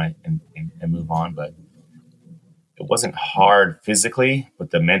out with and move on. But it wasn't hard physically,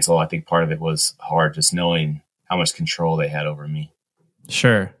 but the mental, I think part of it was hard, just knowing how much control they had over me.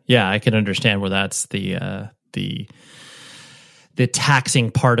 Sure. Yeah, I can understand where that's the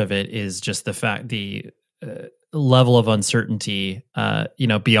taxing part of it is just the fact, the level of uncertainty,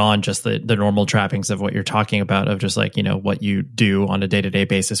 beyond just the normal trappings of what you're talking about, of just like, what you do on a day-to-day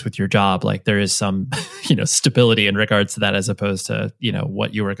basis with your job. Like there is some, stability in regards to that, as opposed to,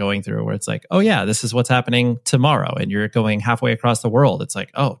 what you were going through, where it's like, oh yeah, this is what's happening tomorrow. And you're going halfway across the world. It's like,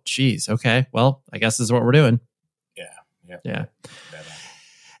 oh geez. Okay. Well, I guess this is what we're doing. Yeah.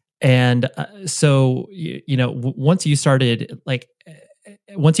 And so, once you started,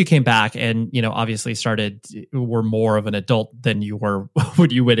 once you came back and, obviously were more of an adult than you were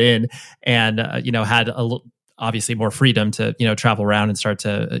when you went in, and, had obviously more freedom to, travel around and start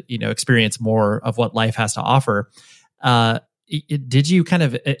to, experience more of what life has to offer. Did you kind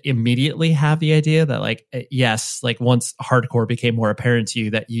of immediately have the idea that yes, once hardcore became more apparent to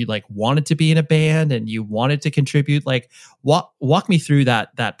you, that you wanted to be in a band and you wanted to contribute? Walk me through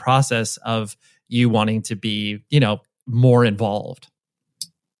that process of you wanting to be, more involved.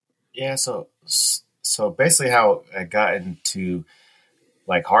 Yeah. So basically how I got into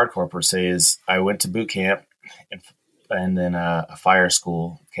hardcore per se is I went to boot camp and then a fire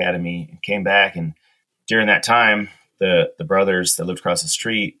school academy, and came back. And during that time, the brothers that lived across the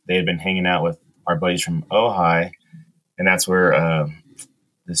street, they had been hanging out with our buddies from Ojai, and that's where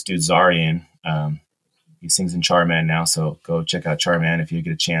this dude Zarian, he sings in Charman now, so go check out Charman if you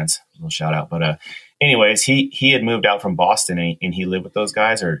get a chance. A little shout out. But anyways, he had moved out from Boston, and he lived with those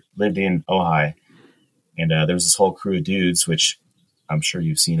guys, or lived in Ojai, and there was this whole crew of dudes, which I'm sure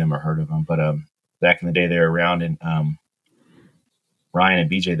you've seen them or heard of them, but back in the day they were around, and Ryan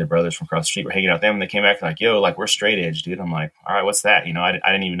and BJ, the brothers from across the street, were hanging out with them, and they came back like, yo, we're straight edge, dude. I'm like, all right, what's that? I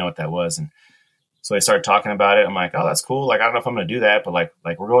didn't even know what that was. And so they started talking about it. I'm like, oh, that's cool. I don't know if I'm going to do that, but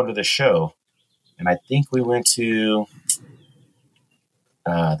we're going to this show. And I think we went to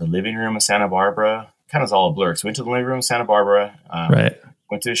the living room of Santa Barbara. Kind of all a blur. So we went to the living room of Santa Barbara, right.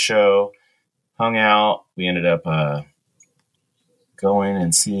 Went to a show, hung out. We ended up going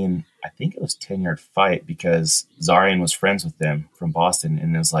and seeing, I think it was 10 Yard Fight, because Zarian was friends with them from Boston.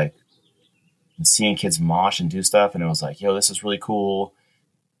 And it was seeing kids mosh and do stuff. And it was like, yo, this is really cool.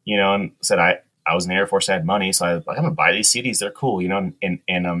 And said, I was in the Air Force, I had money. So I'm going to buy these CDs. They're cool, and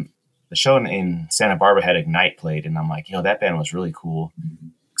the show in Santa Barbara had Ignite played. And I'm like, yo, that band was really cool.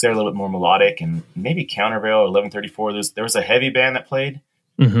 Because they're a little bit more melodic, and maybe Countervail or 1134. There was a heavy band that played.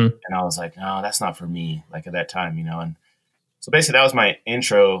 Mm-hmm. And I was like, no, that's not for me. At that time, and so basically that was my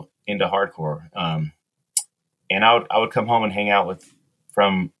intro into hardcore. And I would come home and hang out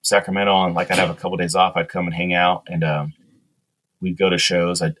from Sacramento, and I'd have a couple of days off. I'd come and hang out, and we'd go to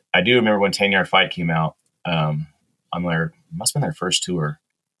shows. I do remember when 10 Yard Fight came out, on must have been their first tour,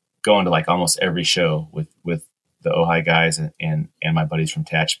 going to almost every show with the Ojai guys and my buddies from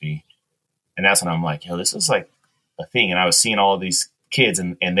Tehachapi. And that's when I'm like, yo, this is a thing. And I was seeing all of these kids,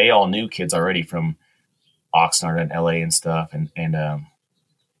 and they all knew kids already from Oxnard and LA and stuff. And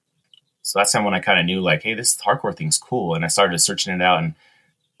so that's time when I kind of knew hey, this hardcore thing's cool. And I started searching it out, and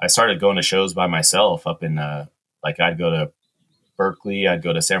I started going to shows by myself up in, I'd go to Berkeley, I'd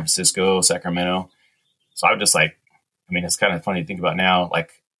go to San Francisco, Sacramento. So I would just it's kind of funny to think about now.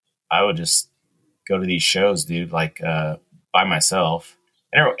 I would just go to these shows, dude, by myself.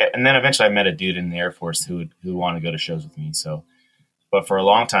 And then eventually I met a dude in the Air Force who wanted to go to shows with me. So, but for a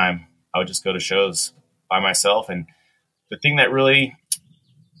long time, I would just go to shows by myself. And the thing that really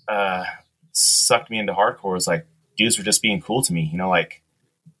sucked me into hardcore was dudes were just being cool to me,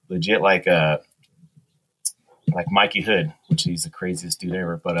 legit, like Mikey Hood, which he's the craziest dude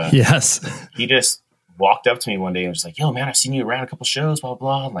ever. But yes, he just walked up to me one day and was like, yo, man, I've seen you around a couple shows, blah,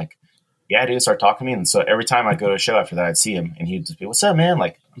 blah. I'm like, yeah, dude, start talking to me. And so every time I go to a show after that, I'd see him, and he'd just be, what's up, man?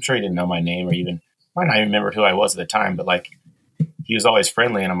 I'm sure he didn't know my name, or might not even remember who I was at the time, but he was always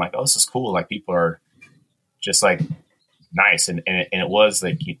friendly. And I'm like, oh, this is cool. People are just nice. And it was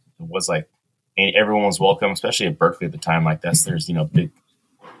and everyone was welcome, especially at Berkeley at the time. There's, big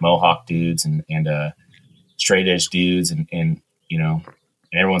Mohawk dudes and straight edge dudes. And you know,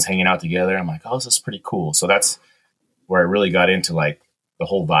 and everyone's hanging out together. I'm like, oh, this is pretty cool. So that's where I really got into like the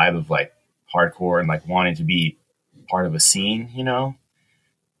whole vibe of like hardcore and like wanting to be part of a scene, you know.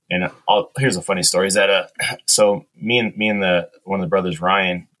 And here's a funny story is that so me and one of the brothers,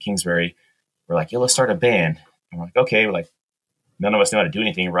 Ryan Kingsbury, were like, yo, let's start a band. And we're like, okay, we're like, none of us know how to do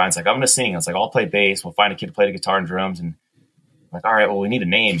anything. Ryan's like, I'm gonna sing. I was like, I'll play bass. We'll find a kid to play the guitar and drums. And I'm like, all right, well, we need a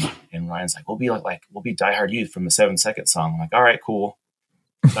name. And Ryan's like, we'll be Die Hard Youth from the 7 Second song. I'm like, all right, cool.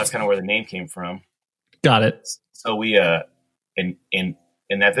 So that's kind of where the name came from. Got it. So we and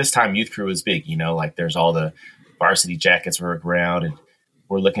at this time, Youth Crew was big. You know, like there's all the varsity jackets were around, and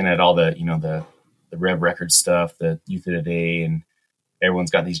we're looking at all the, you know, the Rev Records stuff, the Youth of the Day, and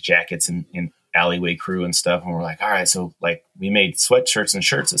everyone's got these jackets and Alleyway Crew and stuff. And we're like, all right, so like we made sweatshirts and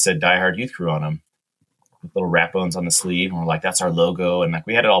shirts that said Die Hard Youth Crew on them with little rat bones on the sleeve. And we're like, that's our logo. And like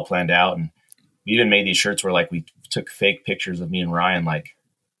we had it all planned out. And we even made these shirts where like we took fake pictures of me and Ryan. Like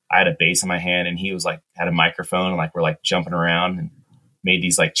I had a bass in my hand and he was like, had a microphone, and like we're like jumping around, and made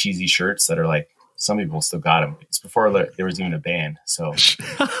these like cheesy shirts that are like, some people still got them. It's before there was even a band. So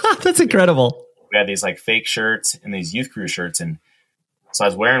that's incredible. We had these like fake shirts and these Youth Crew shirts. And so I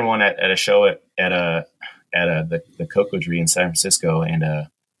was wearing one at a show at the Cocodrie in San Francisco, and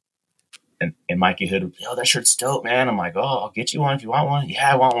Mikey Hood, yo, that shirt's dope, man. I'm like, oh, I'll get you one if you want one.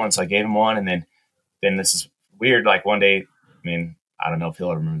 Yeah, I want one. So I gave him one, and then this is weird. Like one day, I mean, I don't know if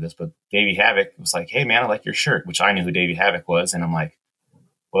he'll remember this, but Davey Havoc was like, hey man, I like your shirt, which I knew who Davey Havoc was, and I'm like,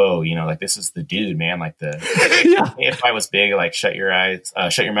 whoa, you know, like this is the dude, man. Like yeah. If I was big, like shut your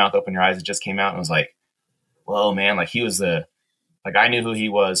mouth, open your eyes. It just came out, and I was like, whoa, man. Like he was like I knew who he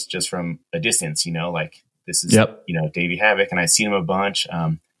was just from a distance, you know, like this is, you know, Davey Havoc, and I'd seen him a bunch.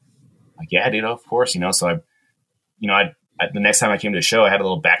 Like, yeah, dude, of course, you know. So I the next time I came to a show, I had a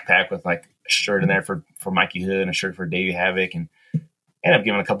little backpack with like a shirt in there for Mikey Hood and a shirt for Davey Havoc, and ended up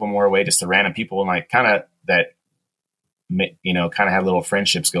giving a couple more away just to random people, and like kind of that, you know, kind of had little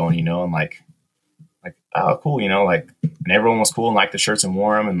friendships going, you know, and like, oh, cool, you know, like, and everyone was cool and liked the shirts and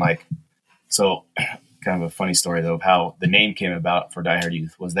wore them, and like, so kind of a funny story though of how the name came about for Die Hard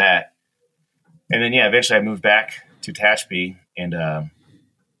Youth was that. And then, yeah, eventually I moved back to Tehachapi, and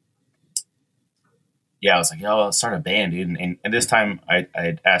yeah, I was like, yo, let's start a band, dude. And this time I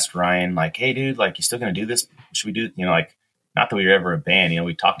had asked Ryan, like, hey, dude, like, you still going to do this? Should we do, you know, like, not that we were ever a band, you know,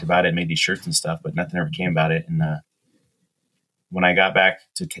 we talked about it, made these shirts and stuff, but nothing ever came about it. And when I got back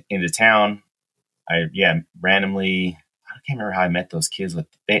into town, I randomly, I can't remember how I met those kids.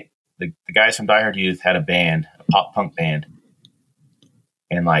 The guys from Die Hard Youth had a band, a pop punk band.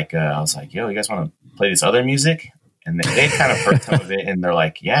 And like, I was like, yo, you guys want to play this other music? And they kind of heard some of it, and they're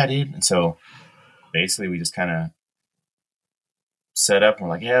like, yeah, dude. And so basically we just kind of set up, and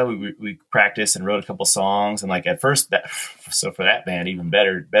we're like, yeah, we practiced and wrote a couple songs. And like at first so for that band, even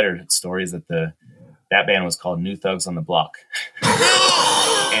better stories that that band was called New Thugs on the Block.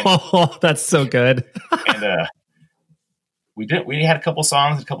 Oh, that's so good. And we had a couple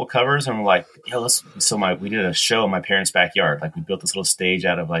songs, a couple covers, and we're like, yo, we did a show in my parents' backyard. Like we built this little stage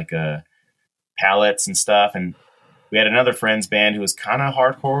out of like pallets and stuff. And we had another friend's band who was kind of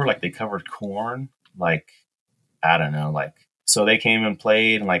hardcore. Like they covered Korn. Like, I don't know, like, so they came and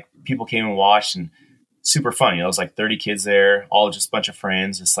played, and like people came and watched, and super fun. You know, it was like 30 kids there, all just a bunch of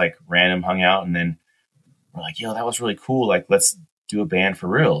friends, just like random hung out. And then we're like, yo, that was really cool. Like, let's do a band for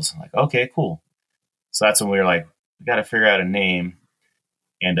reals. I'm like, okay, cool. So that's when we were like, we got to figure out a name.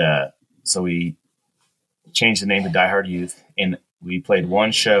 And so we changed the name to Die Hard Youth, and we played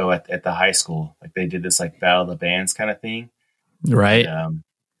one show at the high school. Like they did this like Battle of the Bands kind of thing. Right. And,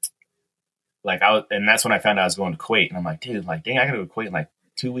 and that's when I found out I was going to Kuwait, and I'm like, dude, like, dang, I gotta go to Kuwait in like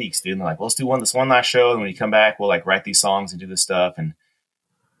 2 weeks, dude. And they're like, well, let's do this one last show. And when you come back, we'll like write these songs and do this stuff. And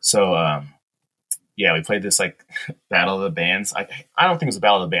so, yeah, we played this like Battle of the Bands. I don't think it was a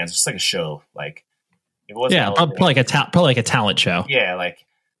Battle of the Bands. It's just like a show. Like it wasn't. Yeah, probably like a talent show. Yeah, like,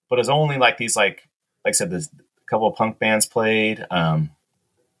 but it was only like these like I said, there's a couple of punk bands played. And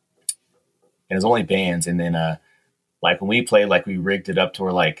it was only bands. And then like when we played, like we rigged it up to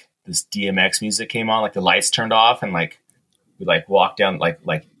where like this DMX music came on, like the lights turned off, and like we like walked down like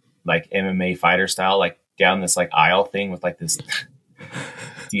MMA fighter style, like down this like aisle thing with like this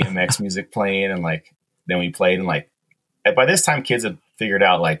DMX music playing, and like then we played, and like by this time kids had figured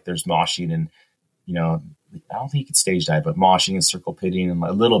out like there's moshing, and you know, I don't think you could stage dive, but moshing and circle pitting and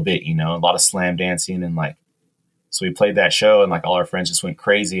a little bit, you know, a lot of slam dancing, and like so we played that show, and like all our friends just went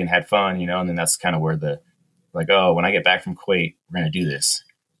crazy and had fun, you know, and then that's kind of where like, oh, when I get back from Kuwait, we're gonna do this.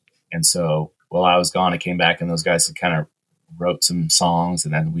 And so while I was gone, I came back, and those guys had kind of wrote some songs,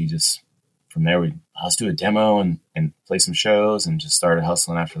 and then we just from there, let's do a demo and play some shows, and just started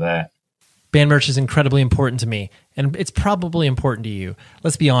hustling after that. Band merch is incredibly important to me, and it's probably important to you.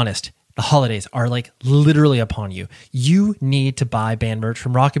 Let's be honest. The holidays are like literally upon you. You need to buy band merch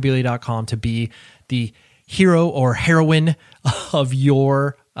from rockabilia.com to be the hero or heroine of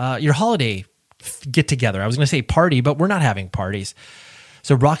your holiday get together. I was going to say party, but we're not having parties.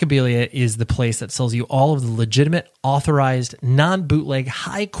 So Rockabilia is the place that sells you all of the legitimate, authorized, non-bootleg,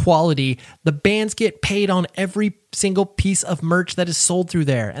 high quality. The bands get paid on every single piece of merch that is sold through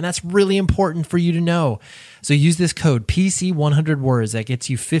there. And that's really important for you to know. So use this code PC100words that gets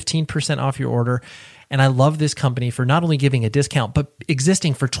you 15% off your order. And I love this company for not only giving a discount, but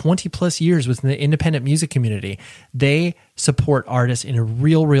existing for 20 plus years within the independent music community. They support artists in a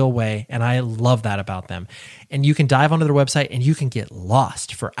real way. And I love that about them. And you can dive onto their website and you can get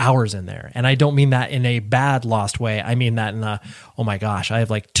lost for hours in there. And I don't mean that in a bad lost way. I mean that in a, oh my gosh, I have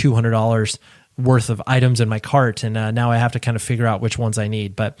like $200 worth of items in my cart. And now I have to kind of figure out which ones I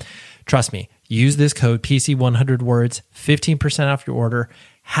need. But trust me, use this code PC100words, 15% off your order.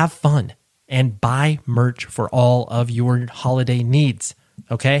 Have fun. And buy merch for all of your holiday needs.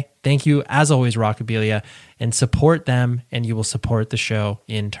 Okay? Thank you, as always, Rockabilia, and support them, and you will support the show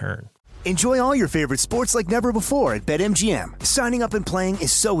in turn. Enjoy all your favorite sports like never before at BetMGM. Signing up and playing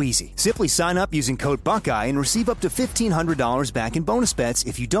is so easy. Simply sign up using code Buckeye and receive up to $1,500 back in bonus bets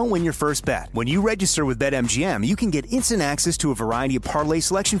if you don't win your first bet. When you register with BetMGM, you can get instant access to a variety of parlay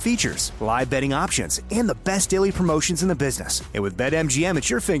selection features, live betting options, and the best daily promotions in the business. And with BetMGM at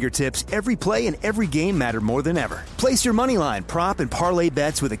your fingertips, every play and every game matter more than ever. Place your moneyline, prop, and parlay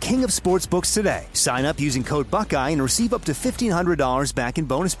bets with the king of sportsbooks today. Sign up using code Buckeye and receive up to $1,500 back in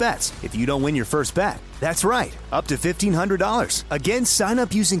bonus bets if you don't win your first bet. That's right, up to $1,500. Again, sign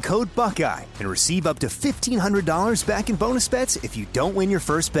up using code Buckeye and receive up to $1,500 back in bonus bets if you don't win your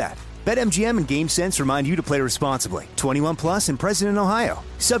first bet. BetMGM and GameSense remind you to play responsibly. 21 plus and present in Ohio.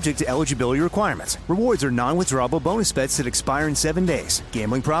 Subject to eligibility requirements. Rewards are non-withdrawable bonus bets that expire in 7 days.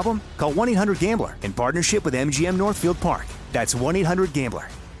 Gambling problem? Call 1-800-GAMBLER in partnership with MGM Northfield Park. That's 1-800-GAMBLER.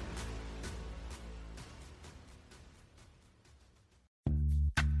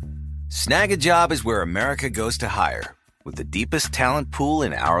 Snag a Job is where America goes to hire, with the deepest talent pool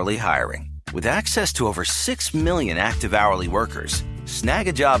in hourly hiring. With access to over 6 million active hourly workers, Snag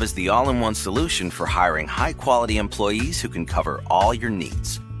a Job is the all-in-one solution for hiring high-quality employees who can cover all your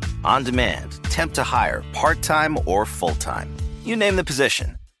needs. On demand, temp to hire, part-time or full-time. You name the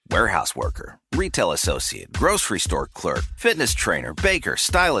position. Warehouse worker, retail associate, grocery store clerk, fitness trainer, baker,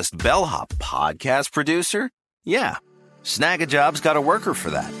 stylist, bellhop, podcast producer. Yeah, Snag a Job's got a worker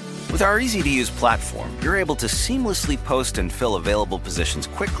for that. With our easy-to-use platform, you're able to seamlessly post and fill available positions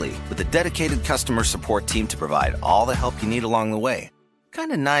quickly with a dedicated customer support team to provide all the help you need along the way.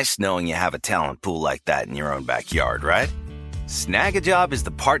 Kind of nice knowing you have a talent pool like that in your own backyard, right? Snag a Job is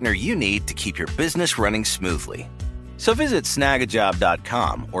the partner you need to keep your business running smoothly. So visit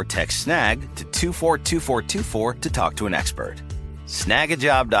snagajob.com or text snag to 242424 to talk to an expert.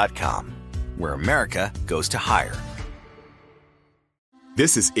 Snagajob.com, where America goes to hire.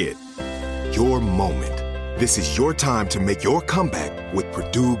 This is it. Your moment. This is your time to make your comeback with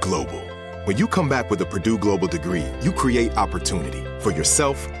Purdue Global. When you come back with a Purdue Global degree, you create opportunity for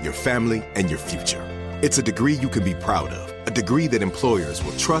yourself, your family, and your future. It's a degree you can be proud of, a degree that employers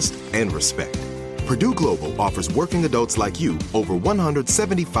will trust and respect. Purdue Global offers working adults like you over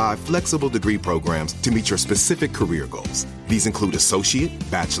 175 flexible degree programs to meet your specific career goals. These include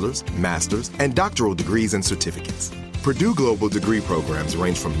associate, bachelor's, master's, and doctoral degrees and certificates. Purdue Global degree programs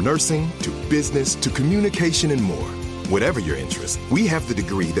range from nursing to business to communication and more. Whatever your interest, we have the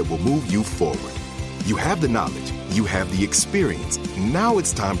degree that will move you forward. You have the knowledge, you have the experience. Now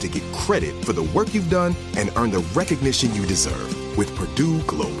it's time to get credit for the work you've done and earn the recognition you deserve with Purdue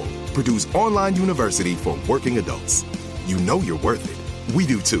Global, Purdue's online university for working adults. You know you're worth it. We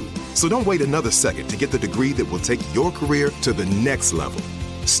do too. So don't wait another second to get the degree that will take your career to the next level.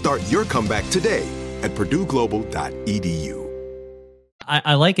 Start your comeback today at purdueglobal.edu.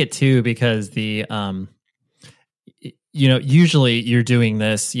 I like it too because the usually you're doing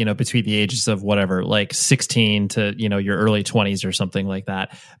this, between the ages of whatever, like 16 to, your early 20s or something like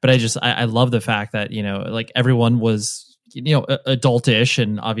that. But I love the fact that, like everyone was, adultish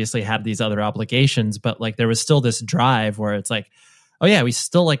and obviously had these other obligations, but like there was still this drive where it's like, oh yeah, we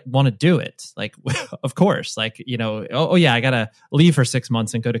still like want to do it. Like, of course, like, oh yeah, I got to leave for 6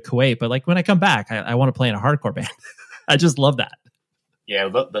 months and go to Kuwait. But like when I come back, I want to play in a hardcore band. I just love that. Yeah,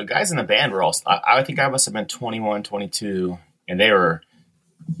 the guys in the band were all, I think I must have been 21, 22, and they were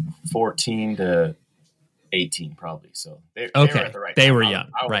 14 to 18 probably. So they were Okay. at the right They time. were young,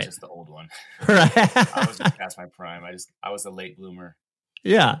 I was right. just the old one. Right. I was just past my prime. I was a late bloomer.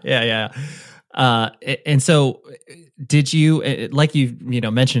 Yeah. And so did you, like you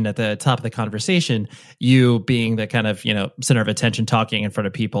mentioned at the top of the conversation, you being the kind of, center of attention, talking in front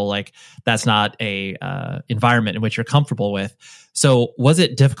of people, like that's not a environment in which you're comfortable with. So was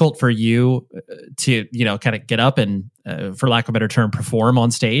it difficult for you to, kind of get up and, for lack of a better term, perform on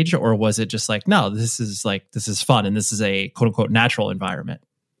stage? Or was it just like, no, this is fun and this is a quote unquote natural environment?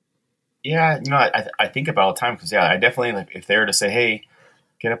 Yeah. I think about it all the time because I definitely, like, if they were to say, hey,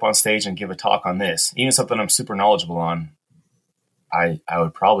 get up on stage and give a talk on this, even something I'm super knowledgeable on, I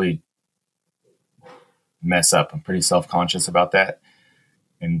would probably mess up. I'm pretty self-conscious about that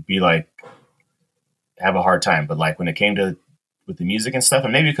and be like, have a hard time. But like when it came to with the music and stuff,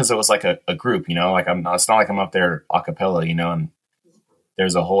 and maybe because it was like a group, like it's not like I'm up there a cappella, and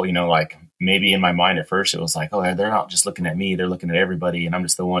there's a whole, like maybe in my mind at first, it was like, oh, they're not just looking at me, they're looking at everybody. And I'm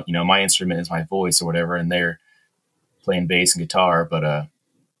just the one, my instrument is my voice or whatever. And they're playing bass and guitar. But,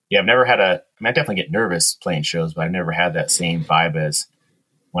 yeah, I've never had I definitely get nervous playing shows, but I've never had that same vibe as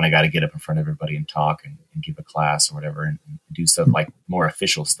when I got to get up in front of everybody and talk and give a class or whatever and do stuff like more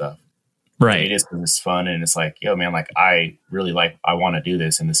official stuff. Right. It is because it's fun and it's like, yo, man, like I want to do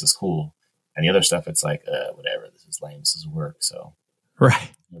this and this is cool. And the other stuff, it's like, whatever, this is lame, this is work. So.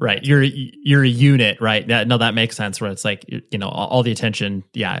 Right. You're a unit, right? That makes sense. Where it's like, all the attention.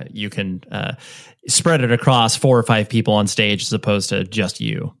 Yeah, you can spread it across 4 or 5 people on stage as opposed to just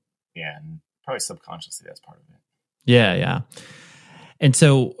you. Yeah, and probably subconsciously that's part of it. Yeah. And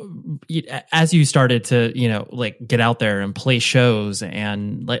so, as you started to, like get out there and play shows,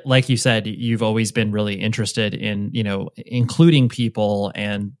 and like you said, you've always been really interested in, including people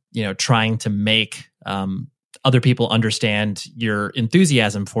and trying to make other people understand your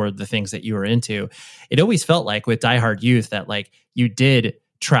enthusiasm for the things that you were into. It always felt like with Die Hard Youth that like you did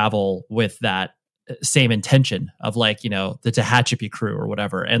travel with that same intention of like, the Tehachapi crew or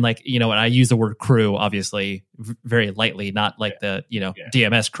whatever. And like, and I use the word crew, obviously very lightly, not like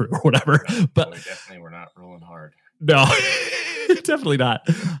DMS crew or whatever, but definitely we're not rolling hard. No, definitely not.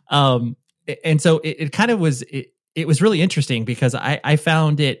 And so it kind of was, it was really interesting because I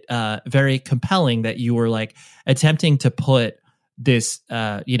found it very compelling that you were like attempting to put this,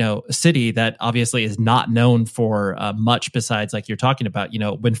 city that obviously is not known for much besides like you're talking about,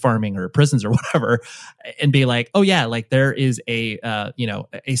 wind farming or prisons or whatever, and be like, oh yeah, like there is a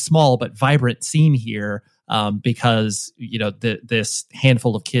small but vibrant scene here because, this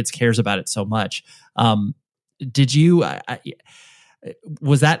handful of kids cares about it so much. Did you,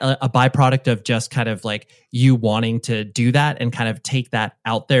 was that a byproduct of just kind of like you wanting to do that and kind of take that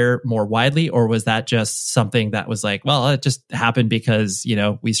out there more widely? Or was that just something that was like, well, it just happened because,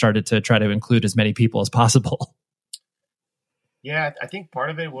 we started to try to include as many people as possible? Yeah, I think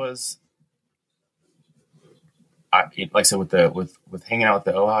part of it was, like I said, with hanging out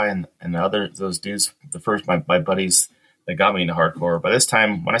with the Ojai and those dudes, my buddies that got me into hardcore. By this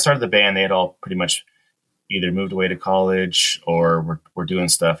time, when I started the band, they had all pretty much either moved away to college or were doing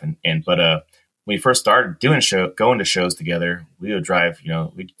stuff. But when we first started going to shows together, we would drive,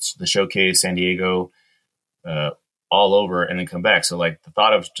 the Showcase, San Diego, all over and then come back. So like the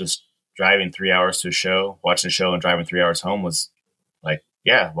thought of just driving 3 hours to a show, watching a show and driving 3 hours home was like,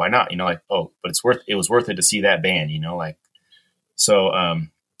 yeah, why not? But it was worth it to see that band, so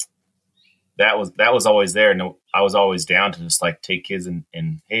that was always there. And I was always down to just like take kids and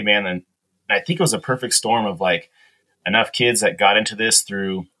hey man, and I think it was a perfect storm of like enough kids that got into this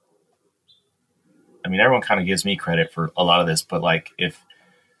through, everyone kind of gives me credit for a lot of this, but like if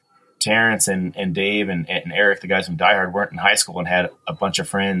Terrence and Dave and Eric, the guys from Die Hard, weren't in high school and had a bunch of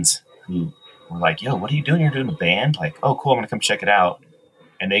friends who were like, yo, what are you doing? You're doing a band? Like, oh, cool. I'm going to come check it out.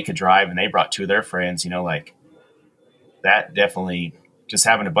 And they could drive and they brought 2 of their friends, like that definitely just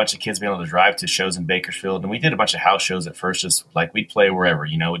having a bunch of kids being able to drive to shows in Bakersfield. And we did a bunch of house shows at first, just like we'd play wherever,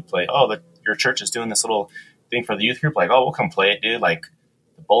 we'd play, your church is doing this little thing for the youth group. Like, oh, we'll come play it, dude. Like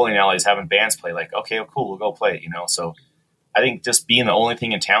the bowling alley is having bands play. Like, okay, well, cool. We'll go play it, So I think just being the only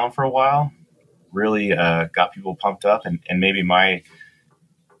thing in town for a while really got people pumped up and maybe my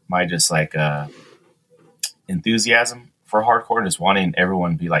just like enthusiasm for hardcore and just wanting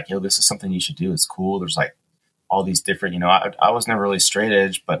everyone to be like, yo, this is something you should do. It's cool. There's like all these different, I was never really straight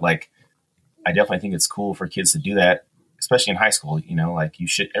edge, but like, I definitely think it's cool for kids to do that, especially in high school, like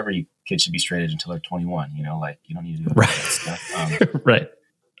every kid should be straight edge until they're 21, like you don't need to do that stuff. Right.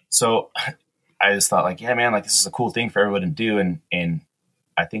 So I just thought like, yeah, man, like this is a cool thing for everyone to do. And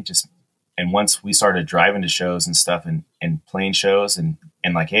I think and once we started driving to shows and stuff and playing shows and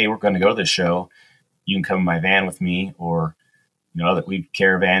like, hey, we're going to go to this show, you can come in my van with me, or, you know, that we'd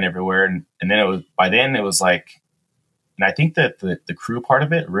caravan everywhere. And then it was like, and I think that the crew part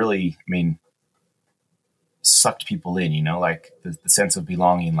of it really, I mean, sucked people in, you know, like the sense of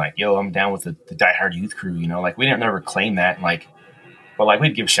belonging, like, yo, I'm down with the Die Hard Youth Crew, you know, like we didn't never claim that. And like, but like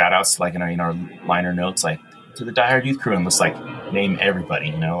we'd give shout outs like in our liner notes, like to the Die Hard Youth Crew, and let's like name everybody,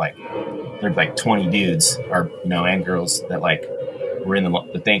 you know, like there'd like 20 dudes or, you know, and girls that like were in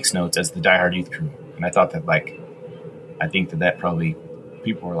the thanks notes as the Die Hard Youth Crew. And I thought that like, I think that probably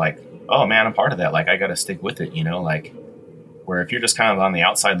people were like, oh man, I'm part of that. Like I got to stick with it, you know, like where if you're just kind of on the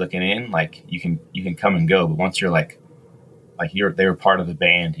outside looking in, like you can come and go. But once you're like they were part of the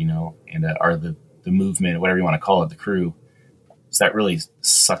band, you know, and or the movement, whatever you want to call it, the crew. So that really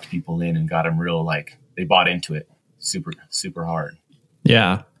sucked people in and got them real, like they bought into it super, super hard.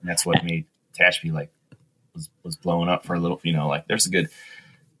 Yeah. And that's what made Tehachapi like was blowing up for a little, you know, like there's a good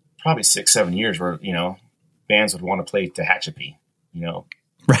probably 6-7 years where, you know, bands would want to play Tehachapi, you know,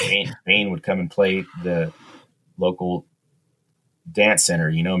 right. Bane would come and play the local dance center,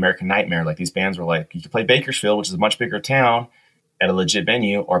 you know, American Nightmare. Like these bands were like, you could play Bakersfield, which is a much bigger town, at a legit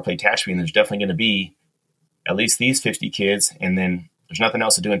venue, or play Tehachapi, and there's definitely going to be at least these 50 kids, and then there's nothing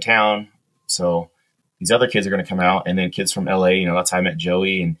else to do in town. So these other kids are going to come out, and then kids from LA, you know, that's how I met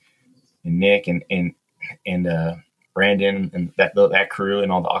Joey and Nick and Brandon and that crew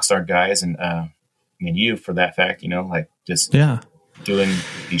and all the Oxnard guys and you for that fact, you know, like just doing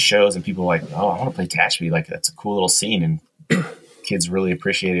these shows, and people like, oh, I want to play Tehachapi. Like that's a cool little scene, and kids really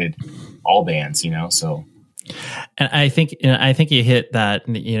appreciated all bands, you know, so. And I think you hit that,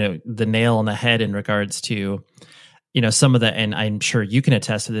 you know, the nail on the head in regards to, you know, some of the, and I'm sure you can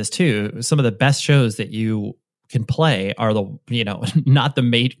attest to this too, some of the best shows that you can play are the, you know, not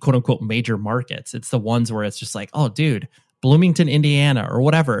the quote unquote major markets. It's the ones where it's just like, oh dude, Bloomington, Indiana or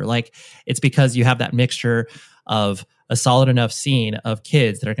whatever. Like it's because you have that mixture of a solid enough scene of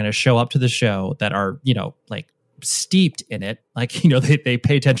kids that are going to show up to the show that are, you know, like steeped in it, like, you know, they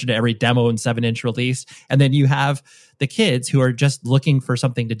pay attention to every demo and 7-inch release, and then you have the kids who are just looking for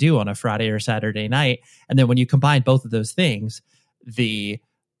something to do on a Friday or Saturday night. And then when you combine both of those things, the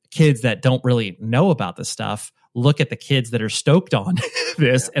kids that don't really know about this stuff look at the kids that are stoked on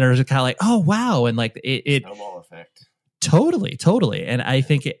this and are kind of like, oh wow, and like it snowball effect. Totally. And I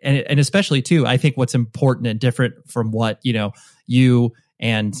think, and especially too, I think what's important and different from what, you know, you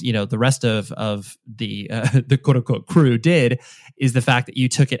and, you know, the rest of the quote unquote crew did is the fact that you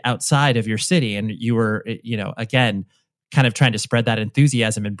took it outside of your city, and you were, you know, again, kind of trying to spread that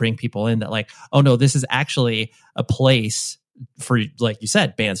enthusiasm and bring people in that like, oh no, this is actually a place for, like you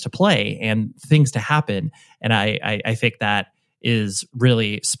said, bands to play and things to happen. And I think that is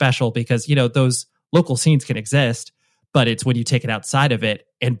really special because, you know, those local scenes can exist, but it's when you take it outside of it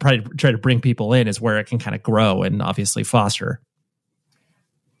and try to bring people in is where it can kind of grow and obviously foster.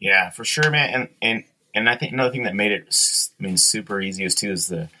 Yeah, for sure, man. And I think another thing that made it, I mean, super easy is too, is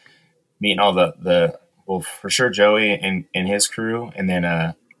the meeting all the well, for sure, Joey and his crew. And then,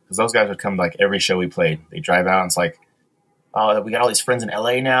 cause those guys would come to like every show we played, they drive out and it's like, oh, we got all these friends in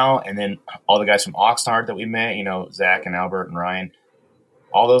LA now. And then all the guys from Oxnard that we met, you know, Zach and Albert and Ryan,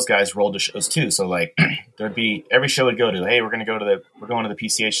 all those guys rolled to shows too. So like there'd be every show we'd go to, hey, we're going to the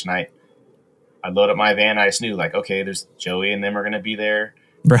PCH tonight. I'd load up my van. I just knew like, okay, there's Joey and them are going to be there.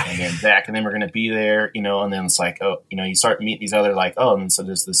 Right. And then Zach and them are going to be there, you know, and then it's like, oh, you know, you start meeting these other like, oh, and so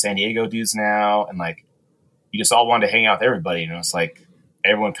there's the San Diego dudes now. And like, you just all wanted to hang out with everybody. You know, it's like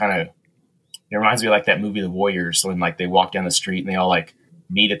everyone kind of, it reminds me of like that movie, The Warriors, when like they walk down the street and they all like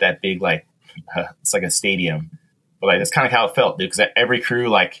meet at that big, like, it's like a stadium. But like, that's kind of how it felt, dude. Cause every crew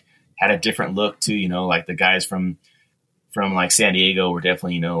like had a different look too, you know, like the guys from like San Diego were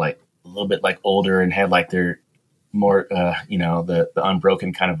definitely, you know, like a little bit like older and had like their, more, you know, the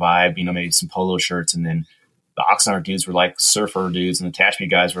Unbroken kind of vibe, you know, maybe some polo shirts. And then the Oxnard dudes were like surfer dudes, and the Tehachapi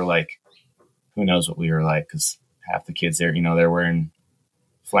guys were like, who knows what we were like, because half the kids there, you know, they're wearing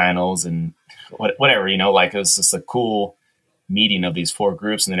flannels and whatever, you know, like it was just a cool meeting of these four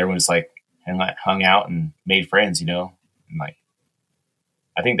groups. And then everyone just like hung out and made friends, you know, and like,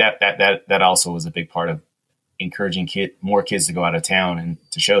 I think that also was a big part of encouraging more kids to go out of town and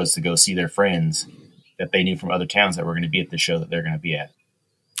to shows to go see their friends that they knew from other towns that were going to be at the show that they're going to be at.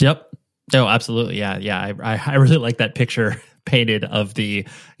 Yep. Oh, absolutely. Yeah. I really like that picture painted of you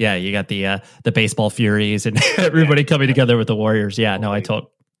got the baseball Furies and everybody coming together with the Warriors. Yeah, no,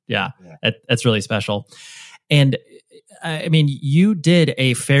 that's really special. And I mean, you did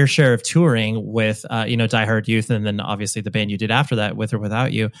a fair share of touring with, you know, Die Hard Youth, and then obviously the band you did after that, With or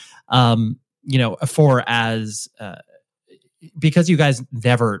Without You, you know, for as, because you guys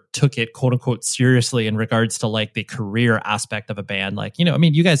never took it quote unquote seriously in regards to like the career aspect of a band, like, you know, I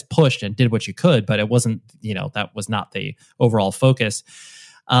mean, you guys pushed and did what you could, but it wasn't, you know, that was not the overall focus.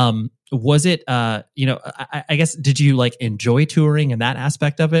 Was it, you know, I guess, did you like enjoy touring and that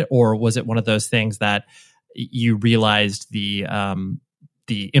aspect of it? Or was it one of those things that you realized the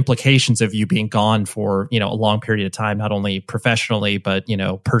implications of you being gone for, you know, a long period of time, not only professionally, but, you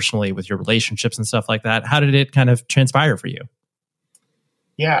know, personally with your relationships and stuff like that? How did it kind of transpire for you?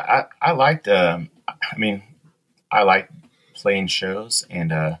 Yeah, I liked, I liked playing shows,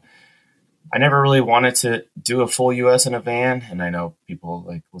 and I never really wanted to do a full US in a van. And I know people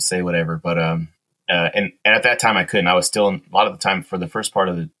like will say whatever, but, and at that time I couldn't. I was still a lot of the time for the first part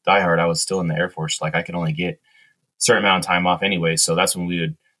of the Die Hard, I was still in the Air Force. Like I could only get certain amount of time off anyway. So that's when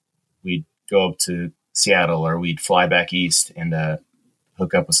we'd go up to Seattle, or we'd fly back east and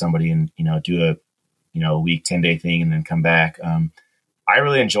hook up with somebody and, you know, do a week, 10-day thing and then come back. I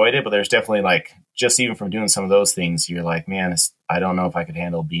really enjoyed it, but there's definitely like, just even from doing some of those things, you're like, man, I don't know if I could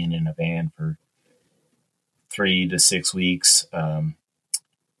handle being in a van for 3 to 6 weeks. I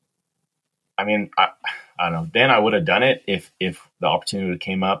don't know. Then I would have done it if the opportunity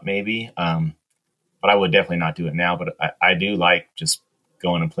came up, maybe. But I would definitely not do it now. But I do like just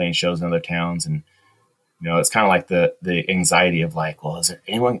going and playing shows in other towns. And, you know, it's kind of like the anxiety of like, well, does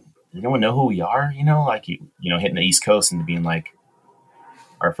anyone know who we are? You know, like, you know, hitting the East Coast and being like,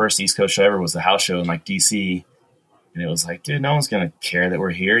 our first East Coast show ever was the house show in like DC. And it was like, dude, no one's going to care that we're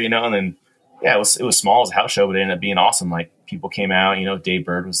here, you know? And then, yeah, it was small as a house show, but it ended up being awesome. Like people came out, you know, Dave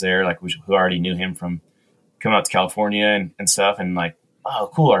Bird was there, like who already knew him from coming out to California and stuff. And like, oh,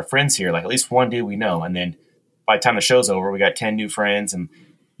 cool, our friend's here. Like at least one dude we know. And then by the time the show's over, we got 10 new friends, and,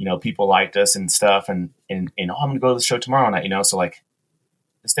 you know, people liked us and stuff. And oh, I'm going to go to the show tomorrow night, you know? So like,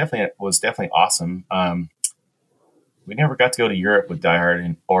 it was definitely awesome. We never got to go to Europe with Die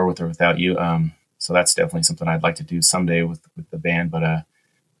Hard or with or without you. So that's definitely something I'd like to do someday with the band. But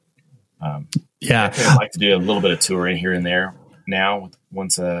yeah, I'd like to do a little bit of touring here and there now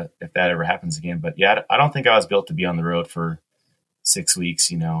once if that ever happens again. But yeah, I don't think I was built to be on the road for 6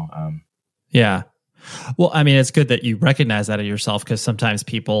 weeks, you know. Yeah. Well, I mean, it's good that you recognize that of yourself, because sometimes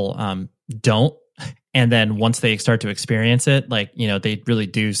people don't. And then once they start to experience it, like, you know, they really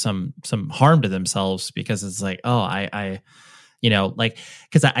do some harm to themselves, because it's like, oh, I you know, like,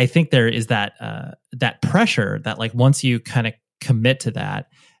 because I think there is that pressure that like once you kind of commit to that,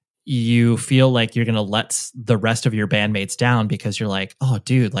 you feel like you're going to let the rest of your bandmates down, because you're like, oh,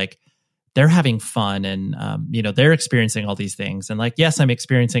 dude, like they're having fun and, you know, they're experiencing all these things. And like, yes, I'm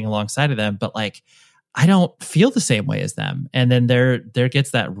experiencing alongside of them, but like, I don't feel the same way as them. And then there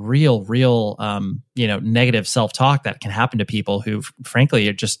gets that real, you know, negative self-talk that can happen to people who, frankly,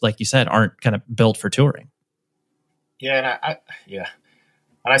 are just, like you said, aren't kind of built for touring. Yeah. And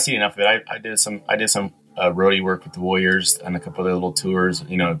I see enough of it. I did some roadie work with the Warriors and a couple of little tours,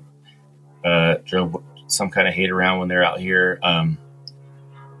 you know, drove some kind of hate around when they're out here. And,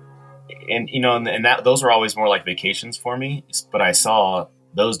 you know, and those were always more like vacations for me, but I saw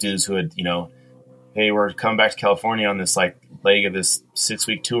those dudes who had, you know, hey, we're coming back to California on this like leg of this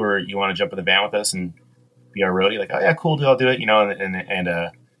 6-week tour. You want to jump in the van with us and be our roadie? Like, oh yeah, cool, dude, I'll do it. You know, and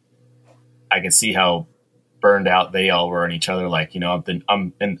I could see how burned out they all were on each other. Like, you know,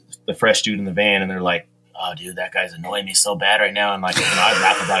 I'm the fresh dude in the van, and they're like, oh, dude, that guy's annoying me so bad right now. And like, you know, I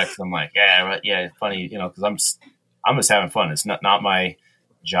laugh about it because I'm like, yeah, funny, you know, because I'm just having fun. It's not my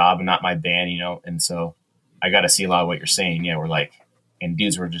job and not my band, you know. And so I got to see a lot of what you're saying. Yeah, we're like, and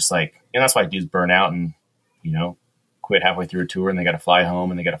dudes were just like, and that's why dudes burn out and, you know, quit halfway through a tour, and they got to fly home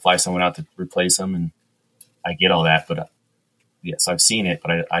and they got to fly someone out to replace them. And I get all that, but yes, I've seen it,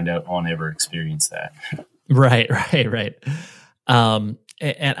 but I don't want to ever experience that. Right. And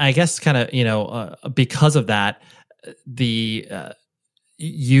I guess kind of, you know, because of that,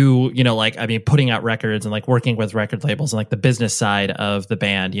 you know, like, I mean, putting out records and like working with record labels and like the business side of the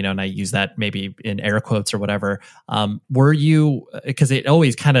band, you know, and I use that maybe in air quotes or whatever. Were you, because it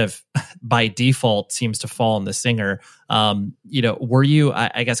always kind of by default seems to fall on the singer, you know, were you,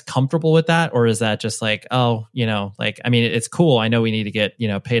 I guess, comfortable with that? Or is that just like, oh, you know, like, I mean, it's cool. I know we need to get, you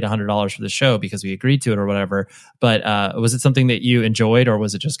know, paid $100 for the show because we agreed to it or whatever. But was it something that you enjoyed, or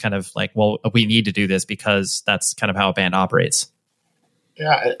was it just kind of like, well, we need to do this because that's kind of how a band operates?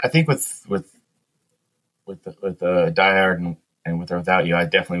 Yeah, I think with Die Hard and with or without you, I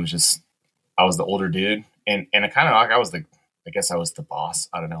definitely was I was the older dude, and I kind of like I guess I was the boss.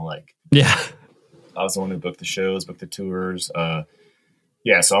 I don't know, like, yeah, I was the one who booked the shows, booked the tours.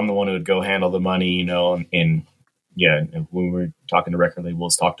 Yeah, so I'm the one who would go handle the money, you know, and yeah, when we were talking to record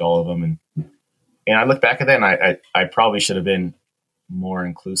labels, talk to all of them, and And I look back at that, and I probably should have been more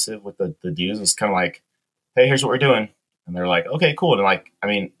inclusive with the dudes. It was kind of like, hey, here's what we're doing. And they're like, okay, cool. And like, I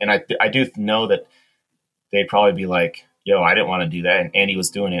mean, and I do know that they'd probably be like, yo, I didn't want to do that. And Andy was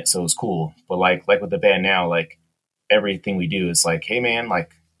doing it, so it was cool. But like with the band now, like everything we do is like, hey man,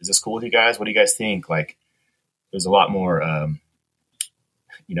 like, is this cool with you guys? What do you guys think? Like, there's a lot more,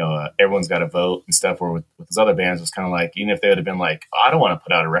 everyone's got to vote and stuff. Where with those other bands, it was kind of like, even if they would have been like, oh, I don't want to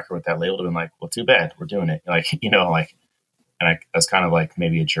put out a record with that label, to been like, well, too bad, we're doing it. Like, and I was kind of like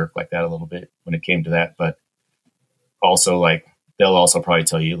maybe a jerk like that a little bit when it came to that. But also, like, they'll also probably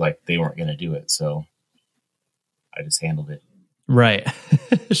tell you like they weren't going to do it. So I just handled it. Right.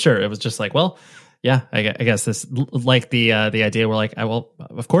 Sure. It was just like, well, yeah, I guess this, like the idea where like, well,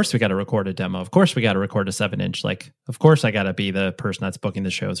 of course we got to record a demo. Of course we got to record a 7-inch. Like, of course I got to be the person that's booking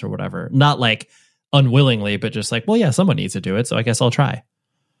the shows or whatever. Not like unwillingly, but just like, well, yeah, someone needs to do it. So I guess I'll try.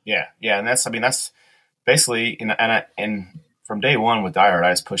 Yeah. Yeah. And that's basically, and from day one with Die Hard,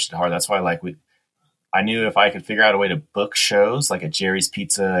 I just pushed it hard. That's why I knew if I could figure out a way to book shows like at Jerry's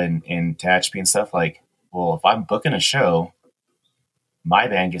Pizza and Tehachapi and stuff, like, well, if I'm booking a show, my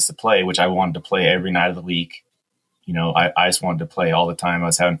band gets to play, which I wanted to play every night of the week. I just wanted to play all the time. I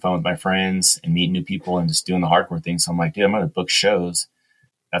was having fun with my friends and meeting new people and just doing the hardcore thing. So I'm like, dude, I'm going to book shows.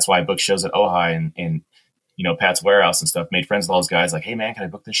 That's why I booked shows at Ojai and Pat's Warehouse and stuff. Made friends with all those guys. Like, hey man, can I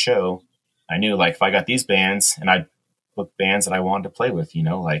book this show? I knew like if I got these bands, and I booked bands that I wanted to play with,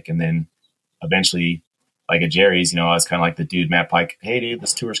 and then eventually, like at Jerry's, I was kind of like the dude, Matt Pike. Hey dude,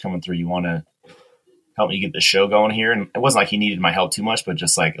 this tour's coming through. You want to help me get the show going here? And it wasn't like he needed my help too much, but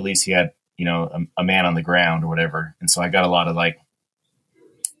just like at least he had a man on the ground or whatever. And so I got a lot of like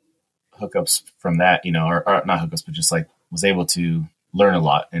hookups from that, or not hookups, but just like was able to learn a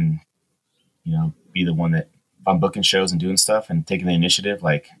lot and be the one that, if I'm booking shows and doing stuff and taking the initiative,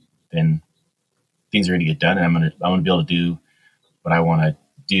 like, then things are going to get done, and I'm going to be able to do what I want to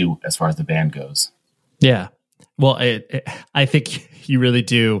do as far as the band goes. Yeah. Well, I think you really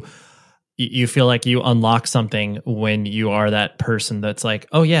do. You feel like you unlock something when you are that person that's like,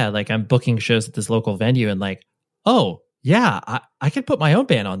 oh yeah, like I'm booking shows at this local venue, and like, oh yeah, I could put my own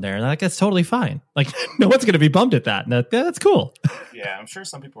band on there, and like that's totally fine. Like no one's going to be bummed at that. And that's cool. Yeah, I'm sure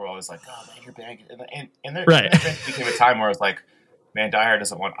some people are always like, oh man, your band, and there right. became a time where it's like, man, Die Hard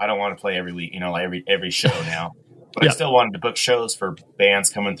I don't want to play every week, like every show now. But I still wanted to book shows for bands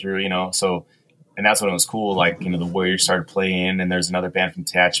coming through, so, and that's when it was cool. Like, the Warriors started playing, and there's another band from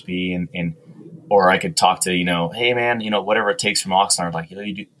Tehachapi, and or I could talk to, hey man, whatever it takes from Oxnard, like,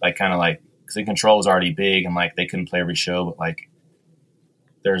 you do like kind of like, because In Control was already big, and like they couldn't play every show, but like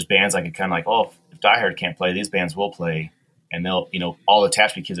there's bands I could kind of like, oh, if Die Hard can't play, these bands will play, and they'll, all the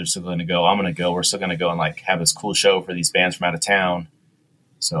Tehachapi kids are still going to go. I'm going to go. We're still going to go and like have this cool show for these bands from out of town.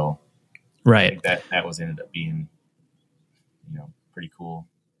 So, right, I think that was ended up being, pretty cool.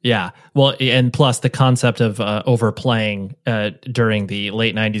 Yeah. Well, and plus the concept of overplaying during the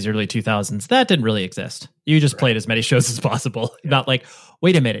late 90s, early 2000s, that didn't really exist. You just played as many shows as possible. Yeah. Not like,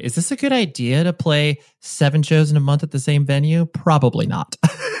 wait a minute, is this a good idea to play 7 shows in a month at the same venue? Probably not.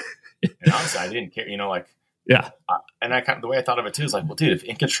 And honestly, I didn't care, yeah. And the way I thought of it too is like, well, dude, if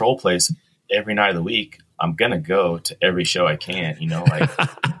In Control plays every night of the week, I'm going to go to every show I can, like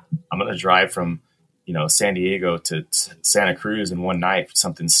I'm going to drive from, San Diego to Santa Cruz in one night for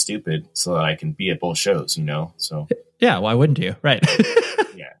something stupid so that I can be at both shows, so. Yeah. Why wouldn't you? Right.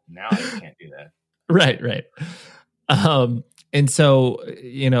 Yeah. Now I can't do that. Right. And so,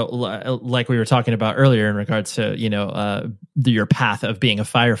 like we were talking about earlier in regards to, your path of being a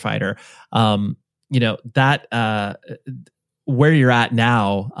firefighter, that, where you're at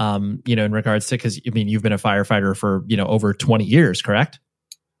now, in regards to, because you've been a firefighter for, over 20 years, correct?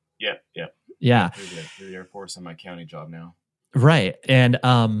 Yeah. Yeah. Through the Air Force on my county job now. Right. And,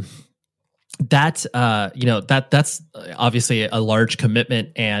 that's obviously a large commitment,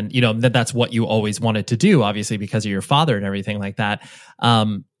 and that's what you always wanted to do, obviously because of your father and everything like that.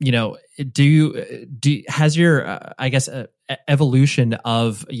 Has your evolution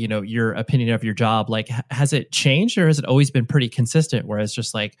of your opinion of your job, like, has it changed, or has it always been pretty consistent, where it's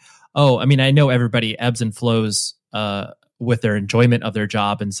just like, I know everybody ebbs and flows with their enjoyment of their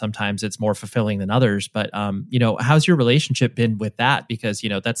job, and sometimes it's more fulfilling than others, but how's your relationship been with that? Because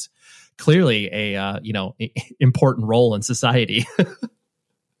that's clearly a important role in society.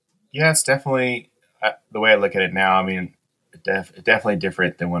 Yeah, it's definitely the way I look at it now. Definitely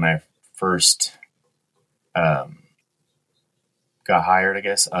different than when I first got hired, I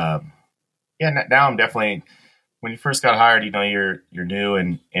guess. Now I'm definitely, when you first got hired, you're new,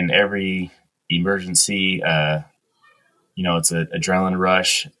 and in every emergency, it's an adrenaline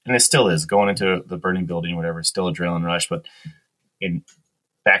rush, and it still is going into the burning building, whatever, it's still adrenaline rush. But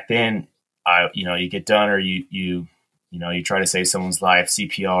back then, you get done, or you try to save someone's life,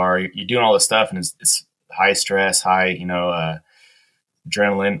 CPR, you're doing all this stuff, and it's high stress, high,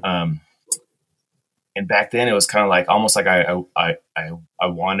 adrenaline. And back then it was kind of like, almost like I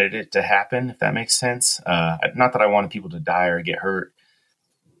wanted it to happen, if that makes sense. Not that I wanted people to die or get hurt,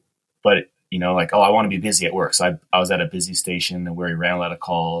 but like, I want to be busy at work. So I was at a busy station where we ran a lot of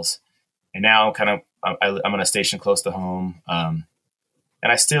calls, and now I'm on a station close to home. And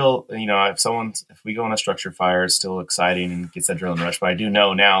I still, if we go on a structure fire, it's still exciting and gets that adrenaline rush. But I do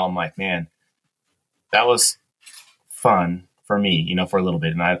know now, I'm like, man, that was fun for me, for a little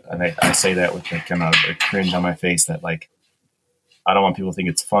bit. And I say that with kind of a cringe on my face, that like, I don't want people to think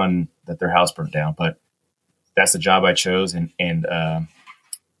it's fun that their house burnt down, but that's the job I chose and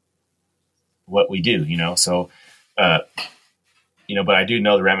what we do, so, but I do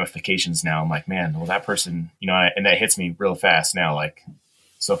know the ramifications now. I'm like, man, well, that person, and that hits me real fast now. Like,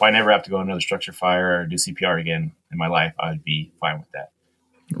 so if I never have to go on another structure fire or do CPR again in my life, I would be fine with that.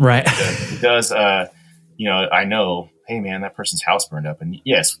 Right. It does, I know, hey man, that person's house burned up, and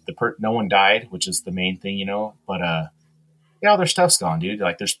yes, no one died, which is the main thing, but, their stuff's gone, dude.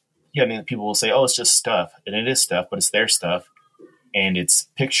 Like people will say, oh, it's just stuff, and it is stuff, but it's their stuff, and it's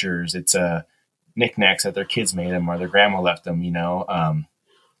pictures, it's, knickknacks that their kids made them or their grandma left them,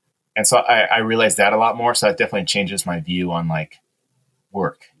 and so I realized that a lot more. So that definitely changes my view on like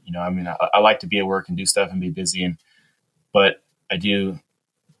work. I like to be at work and do stuff and be busy, but I do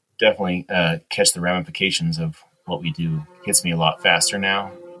definitely catch the ramifications of what we do. It hits me a lot faster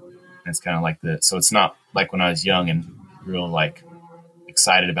now. And it's kind of like so it's not like when I was young and real like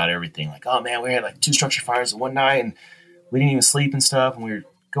excited about everything. Like, oh man, we had like 2 structure fires in one night and we didn't even sleep and stuff. And we were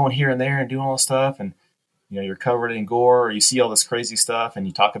going here and there and doing all this stuff. And, you're covered in gore, or you see all this crazy stuff and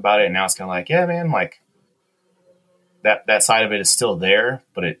you talk about it. And now it's kind of like, yeah, man, like that side of it is still there,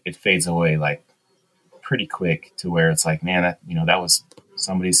 but it fades away like pretty quick, to where it's like, man, that was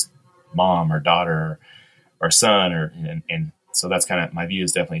somebody's mom or daughter or son, and so that's kind of, my view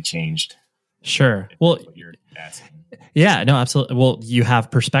has definitely changed. Sure. Well, what you're asking. Yeah, no, absolutely. Well, you have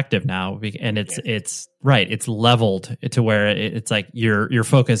perspective now, and it's right. It's leveled to where it's like your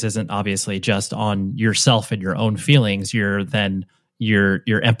focus isn't obviously just on yourself and your own feelings. Your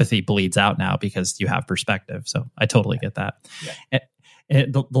empathy bleeds out now because you have perspective. So I totally get that. Yeah.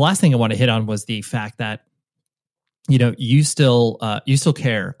 And the last thing I want to hit on was the fact that you still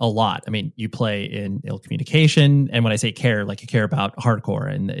care a lot. I mean, you play in ill communication, and when I say care, like you care about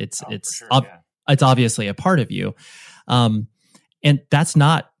hardcore, and it's obviously a part of you. And that's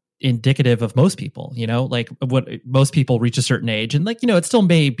not indicative of most people, like what most people reach a certain age and like, it still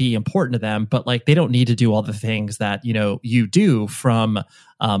may be important to them, but like, they don't need to do all the things that, you do from,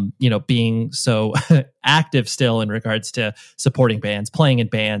 being so active still in regards to supporting bands, playing in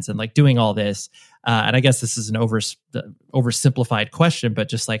bands, and like doing all this. And I guess this is an oversimplified question, but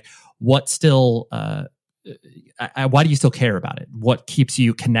just like what still, why do you still care about it? What keeps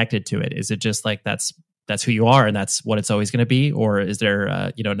you connected to it? Is it just like that's who you are and that's what it's always going to be, or is there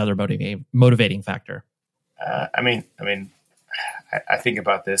another motivating factor? I think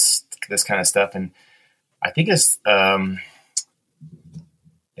about this kind of stuff, and I think it's the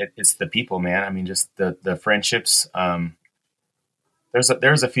people, man. I mean, just the friendships. There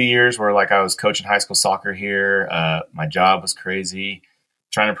was a few years where like I was coaching high school soccer here. My job was crazy,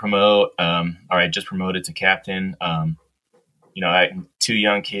 trying to promote. I just promoted to captain. I had 2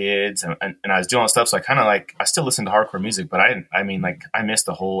 young kids, and I was doing all this stuff. So I kind of like, I still listen to hardcore music, but I missed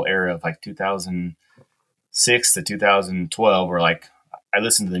the whole era of like 2006 to 2012, where like I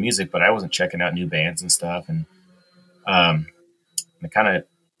listened to the music, but I wasn't checking out new bands and stuff. And I kind of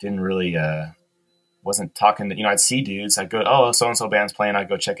didn't really, wasn't talking to, I'd see dudes, I'd go, oh, so-and-so band's playing, I'd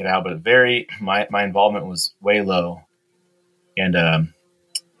go check it out. But my involvement was way low. And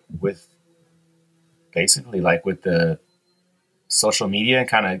with basically like with the social media,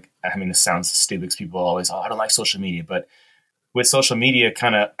 kind of, this sounds stupid because people always, I don't like social media, but with social media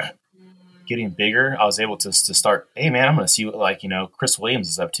kind of getting bigger, I was able to start, hey man, I'm going to see what like, Chris Williams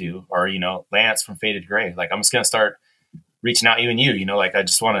is up to, or, Lance from Faded Gray. Like, I'm just going to start reaching out, even you, like, I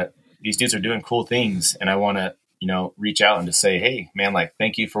just want to, these dudes are doing cool things, and I want to, reach out and just say, hey man, like,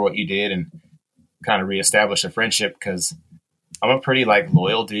 thank you for what you did, and kind of reestablish a friendship, because I'm a pretty like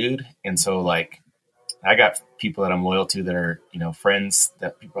loyal dude. And so like, I got people that I'm loyal to that are, friends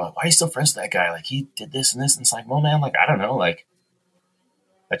that people are like, why are you still friends with that guy? Like, he did this and this. And it's like, well, man, like, I don't know. Like,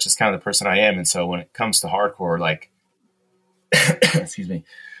 that's just kind of the person I am. And so when it comes to hardcore, like, excuse me,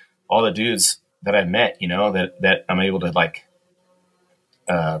 all the dudes that I've met, that I'm able to like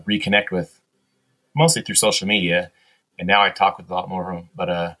reconnect with, mostly through social media. And now I talk with a lot more of them,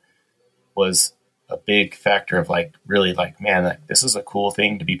 but was a big factor of like, really like, man, like, this is a cool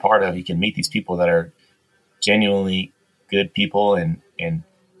thing to be part of. You can meet these people that are genuinely good people, and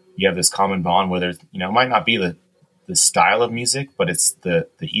you have this common bond, whether, it might not be the style of music, but it's the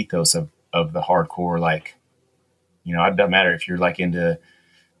ethos of the hardcore. Like, it doesn't matter if you're like into a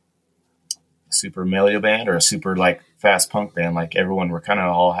super mellow band or a super like fast punk band, like we're kind of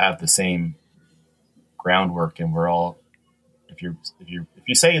all have the same groundwork, and we're all, if you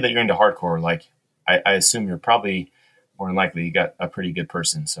say that you're into hardcore, like I assume you're probably more than likely you got a pretty good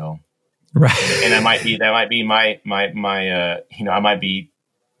person. So, right. And that might be my I might be,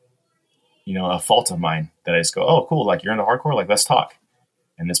 a fault of mine that I just go, oh, cool. Like, you're into hardcore, like, let's talk.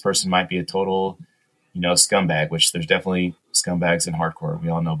 And this person might be a total, scumbag, which there's definitely scumbags in hardcore. We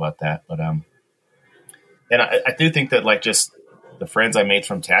all know about that. But, and I do think that, like, just the friends I made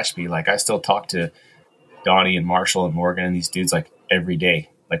from Tashby, like, I still talk to Donnie and Marshall and Morgan and these dudes like every day.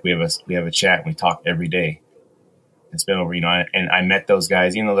 Like, we have a chat and we talk every day. It's been over, and I met those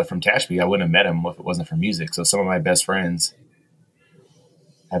guys, even though they're from Tashby, I wouldn't have met them if it wasn't for music. So some of my best friends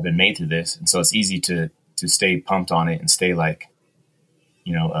have been made through this. And so it's easy to stay pumped on it and stay like,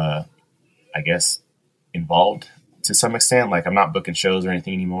 I guess involved to some extent. Like, I'm not booking shows or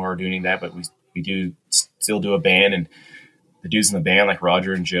anything anymore or doing that, but we do still do a band, and the dudes in the band, like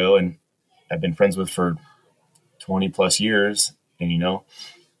Roger and Joe, and I've been friends with for 20 plus years. And,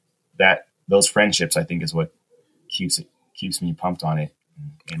 that those friendships, I think, is what keeps me pumped on it.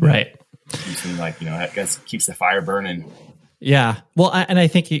 And right. Keeps me like, I guess keeps the fire burning. Yeah. Well, I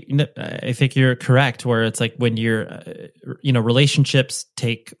think you're correct, where it's like when you're, relationships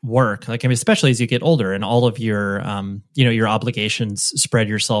take work, like, I mean, especially as you get older and all of your, your obligations spread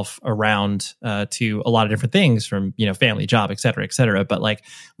yourself around to a lot of different things, from, family, job, et cetera, et cetera. But like,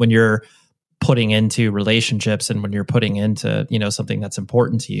 when you're putting into relationships and when you're putting into, something that's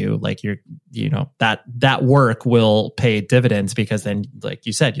important to you, like, that work will pay dividends, because then, like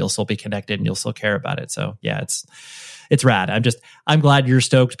you said, you'll still be connected and you'll still care about it. So yeah, it's rad. I'm glad you're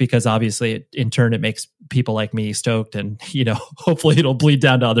stoked, because obviously in turn it makes people like me stoked, and, hopefully it'll bleed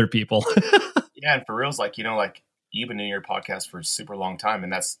down to other people. Yeah. And for reals, like, like, you've been in your podcast for a super long time,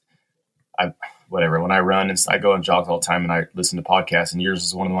 and whatever, when I run and I go on jogs all the time and I listen to podcasts, and yours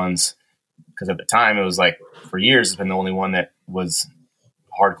is one of the ones, because at the time it was like, for years, it's been the only one that was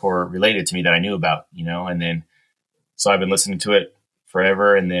hardcore related to me that I knew about, and then, so I've been listening to it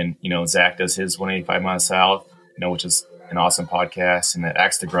forever. And then, Zach does his 185 Miles South, which is an awesome podcast, and that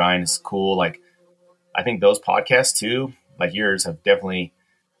Axe to Grind is cool. Like, I think those podcasts too, like yours, have definitely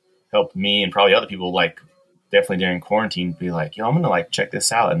helped me and probably other people, like, definitely during quarantine, be like, I'm going to like check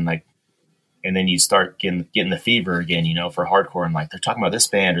this out. And like, and then you start getting the fever again, for hardcore, and like, they're talking about this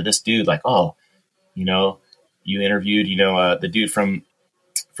band or this dude, like, oh, you interviewed, the dude from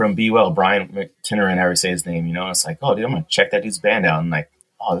Be Well, Brian McTinneran, however you say his name, it's like, oh, dude, I'm going to check that dude's band out. And like,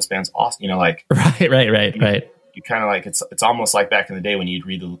 oh, this band's awesome. Like, right. You kind of like, it's almost like back in the day when you'd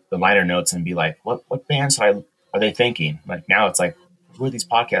read the liner notes and be like, what bands are they thinking? Like, now it's like, who are these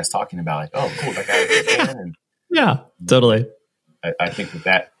podcasts talking about? Like, oh, cool, that guy. And yeah, totally. I think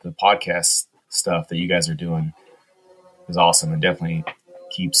that the podcast stuff that you guys are doing is awesome, and definitely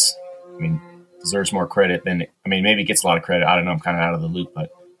deserves more credit than, maybe it gets a lot of credit. I don't know. I'm kind of out of the loop,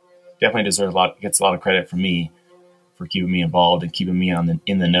 but definitely gets a lot of credit from me for keeping me involved and keeping me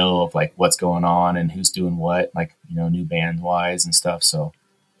in the know of like what's going on and who's doing what, like, new band wise and stuff. So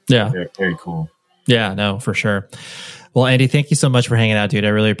yeah, very, very cool. Yeah, no, for sure. Well, Andy, thank you so much for hanging out, dude. I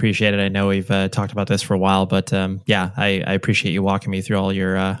really appreciate it. I know we've talked about this for a while, but I appreciate you walking me through all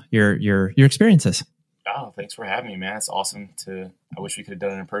your experiences. Oh, thanks for having me, man. It's awesome I wish we could have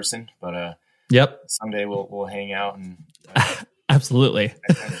done it in person, but yep. Someday we'll hang out and absolutely.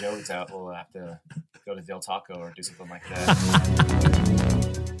 Next time Joey's out, we'll have to go to Del Taco or do something like that.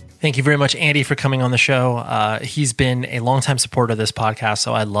 Thank you very much, Andy, for coming on the show. He's been a longtime supporter of this podcast,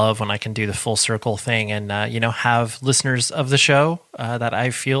 so I love when I can do the full circle thing and, have listeners of the show that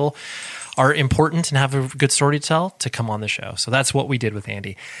I feel are important and have a good story to tell to come on the show. So that's what we did with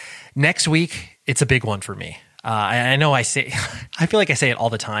Andy. Next week, it's a big one for me. I know I feel like I say it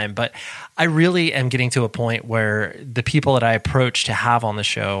all the time, but I really am getting to a point where the people that I approach to have on the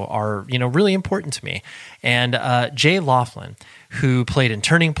show are, really important to me. And Jay Laughlin, who played in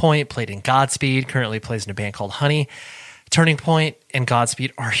Turning Point, played in Godspeed, currently plays in a band called Honey. Turning Point and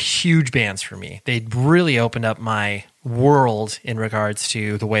Godspeed are huge bands for me. They really opened up my world in regards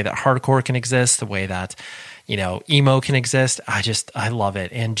to the way that hardcore can exist, the way that, emo can exist. I love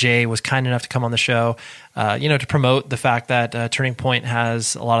it. And Jay was kind enough to come on the show, to promote the fact that Turning Point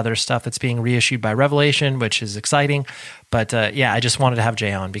has a lot of their stuff that's being reissued by Revelation, which is exciting. But I just wanted to have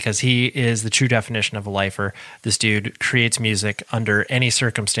Jay on because he is the true definition of a lifer. This dude creates music under any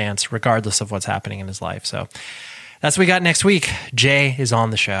circumstance, regardless of what's happening in his life. So that's what we got next week. Jay is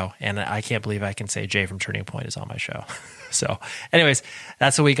on the show, and I can't believe I can say Jay from Turning Point is on my show. So anyways,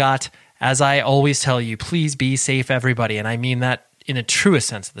 that's what we got. As I always tell you, please be safe, everybody. And I mean that in the truest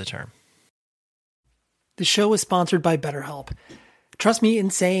sense of the term. The show is sponsored by BetterHelp. Trust me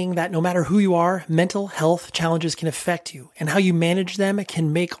in saying that no matter who you are, mental health challenges can affect you, and how you manage them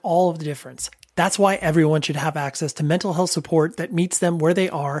can make all of the difference. That's why everyone should have access to mental health support that meets them where they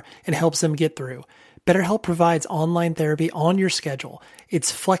are and helps them get through. BetterHelp provides online therapy on your schedule.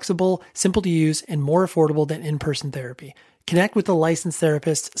 It's flexible, simple to use, and more affordable than in-person therapy. Connect with a licensed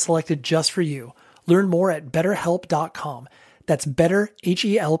therapist selected just for you. Learn more at betterhelp.com. That's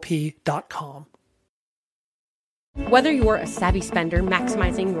betterhelp.com. Whether you're a savvy spender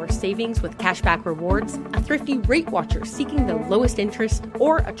maximizing your savings with cashback rewards, a thrifty rate watcher seeking the lowest interest,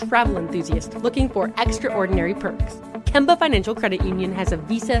 or a travel enthusiast looking for extraordinary perks, Kemba Financial Credit Union has a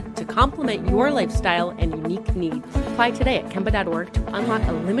visa to complement your lifestyle and unique needs. Apply today at Kemba.org to unlock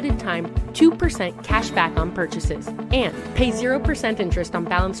a limited time 2% cash back on purchases and pay 0% interest on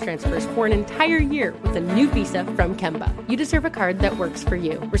balance transfers for an entire year with a new visa from Kemba. You deserve a card that works for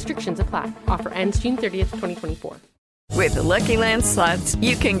you. Restrictions apply. Offer ends June 30th, 2024. With the Lucky Land Slots,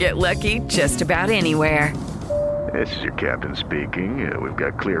 you can get lucky just about anywhere. This is your captain speaking. We've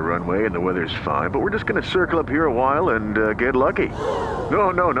got clear runway and the weather's fine, but we're just going to circle up here a while and get lucky.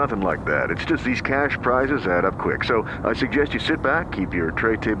 No, nothing like that. It's just these cash prizes add up quick. So I suggest you sit back, keep your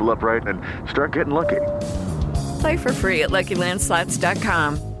tray table upright, and start getting lucky. Play for free at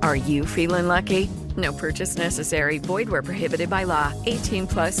LuckyLandSlots.com. Are you feeling lucky? No purchase necessary. Void where prohibited by law.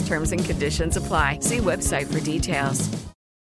 18+ terms and conditions apply. See website for details.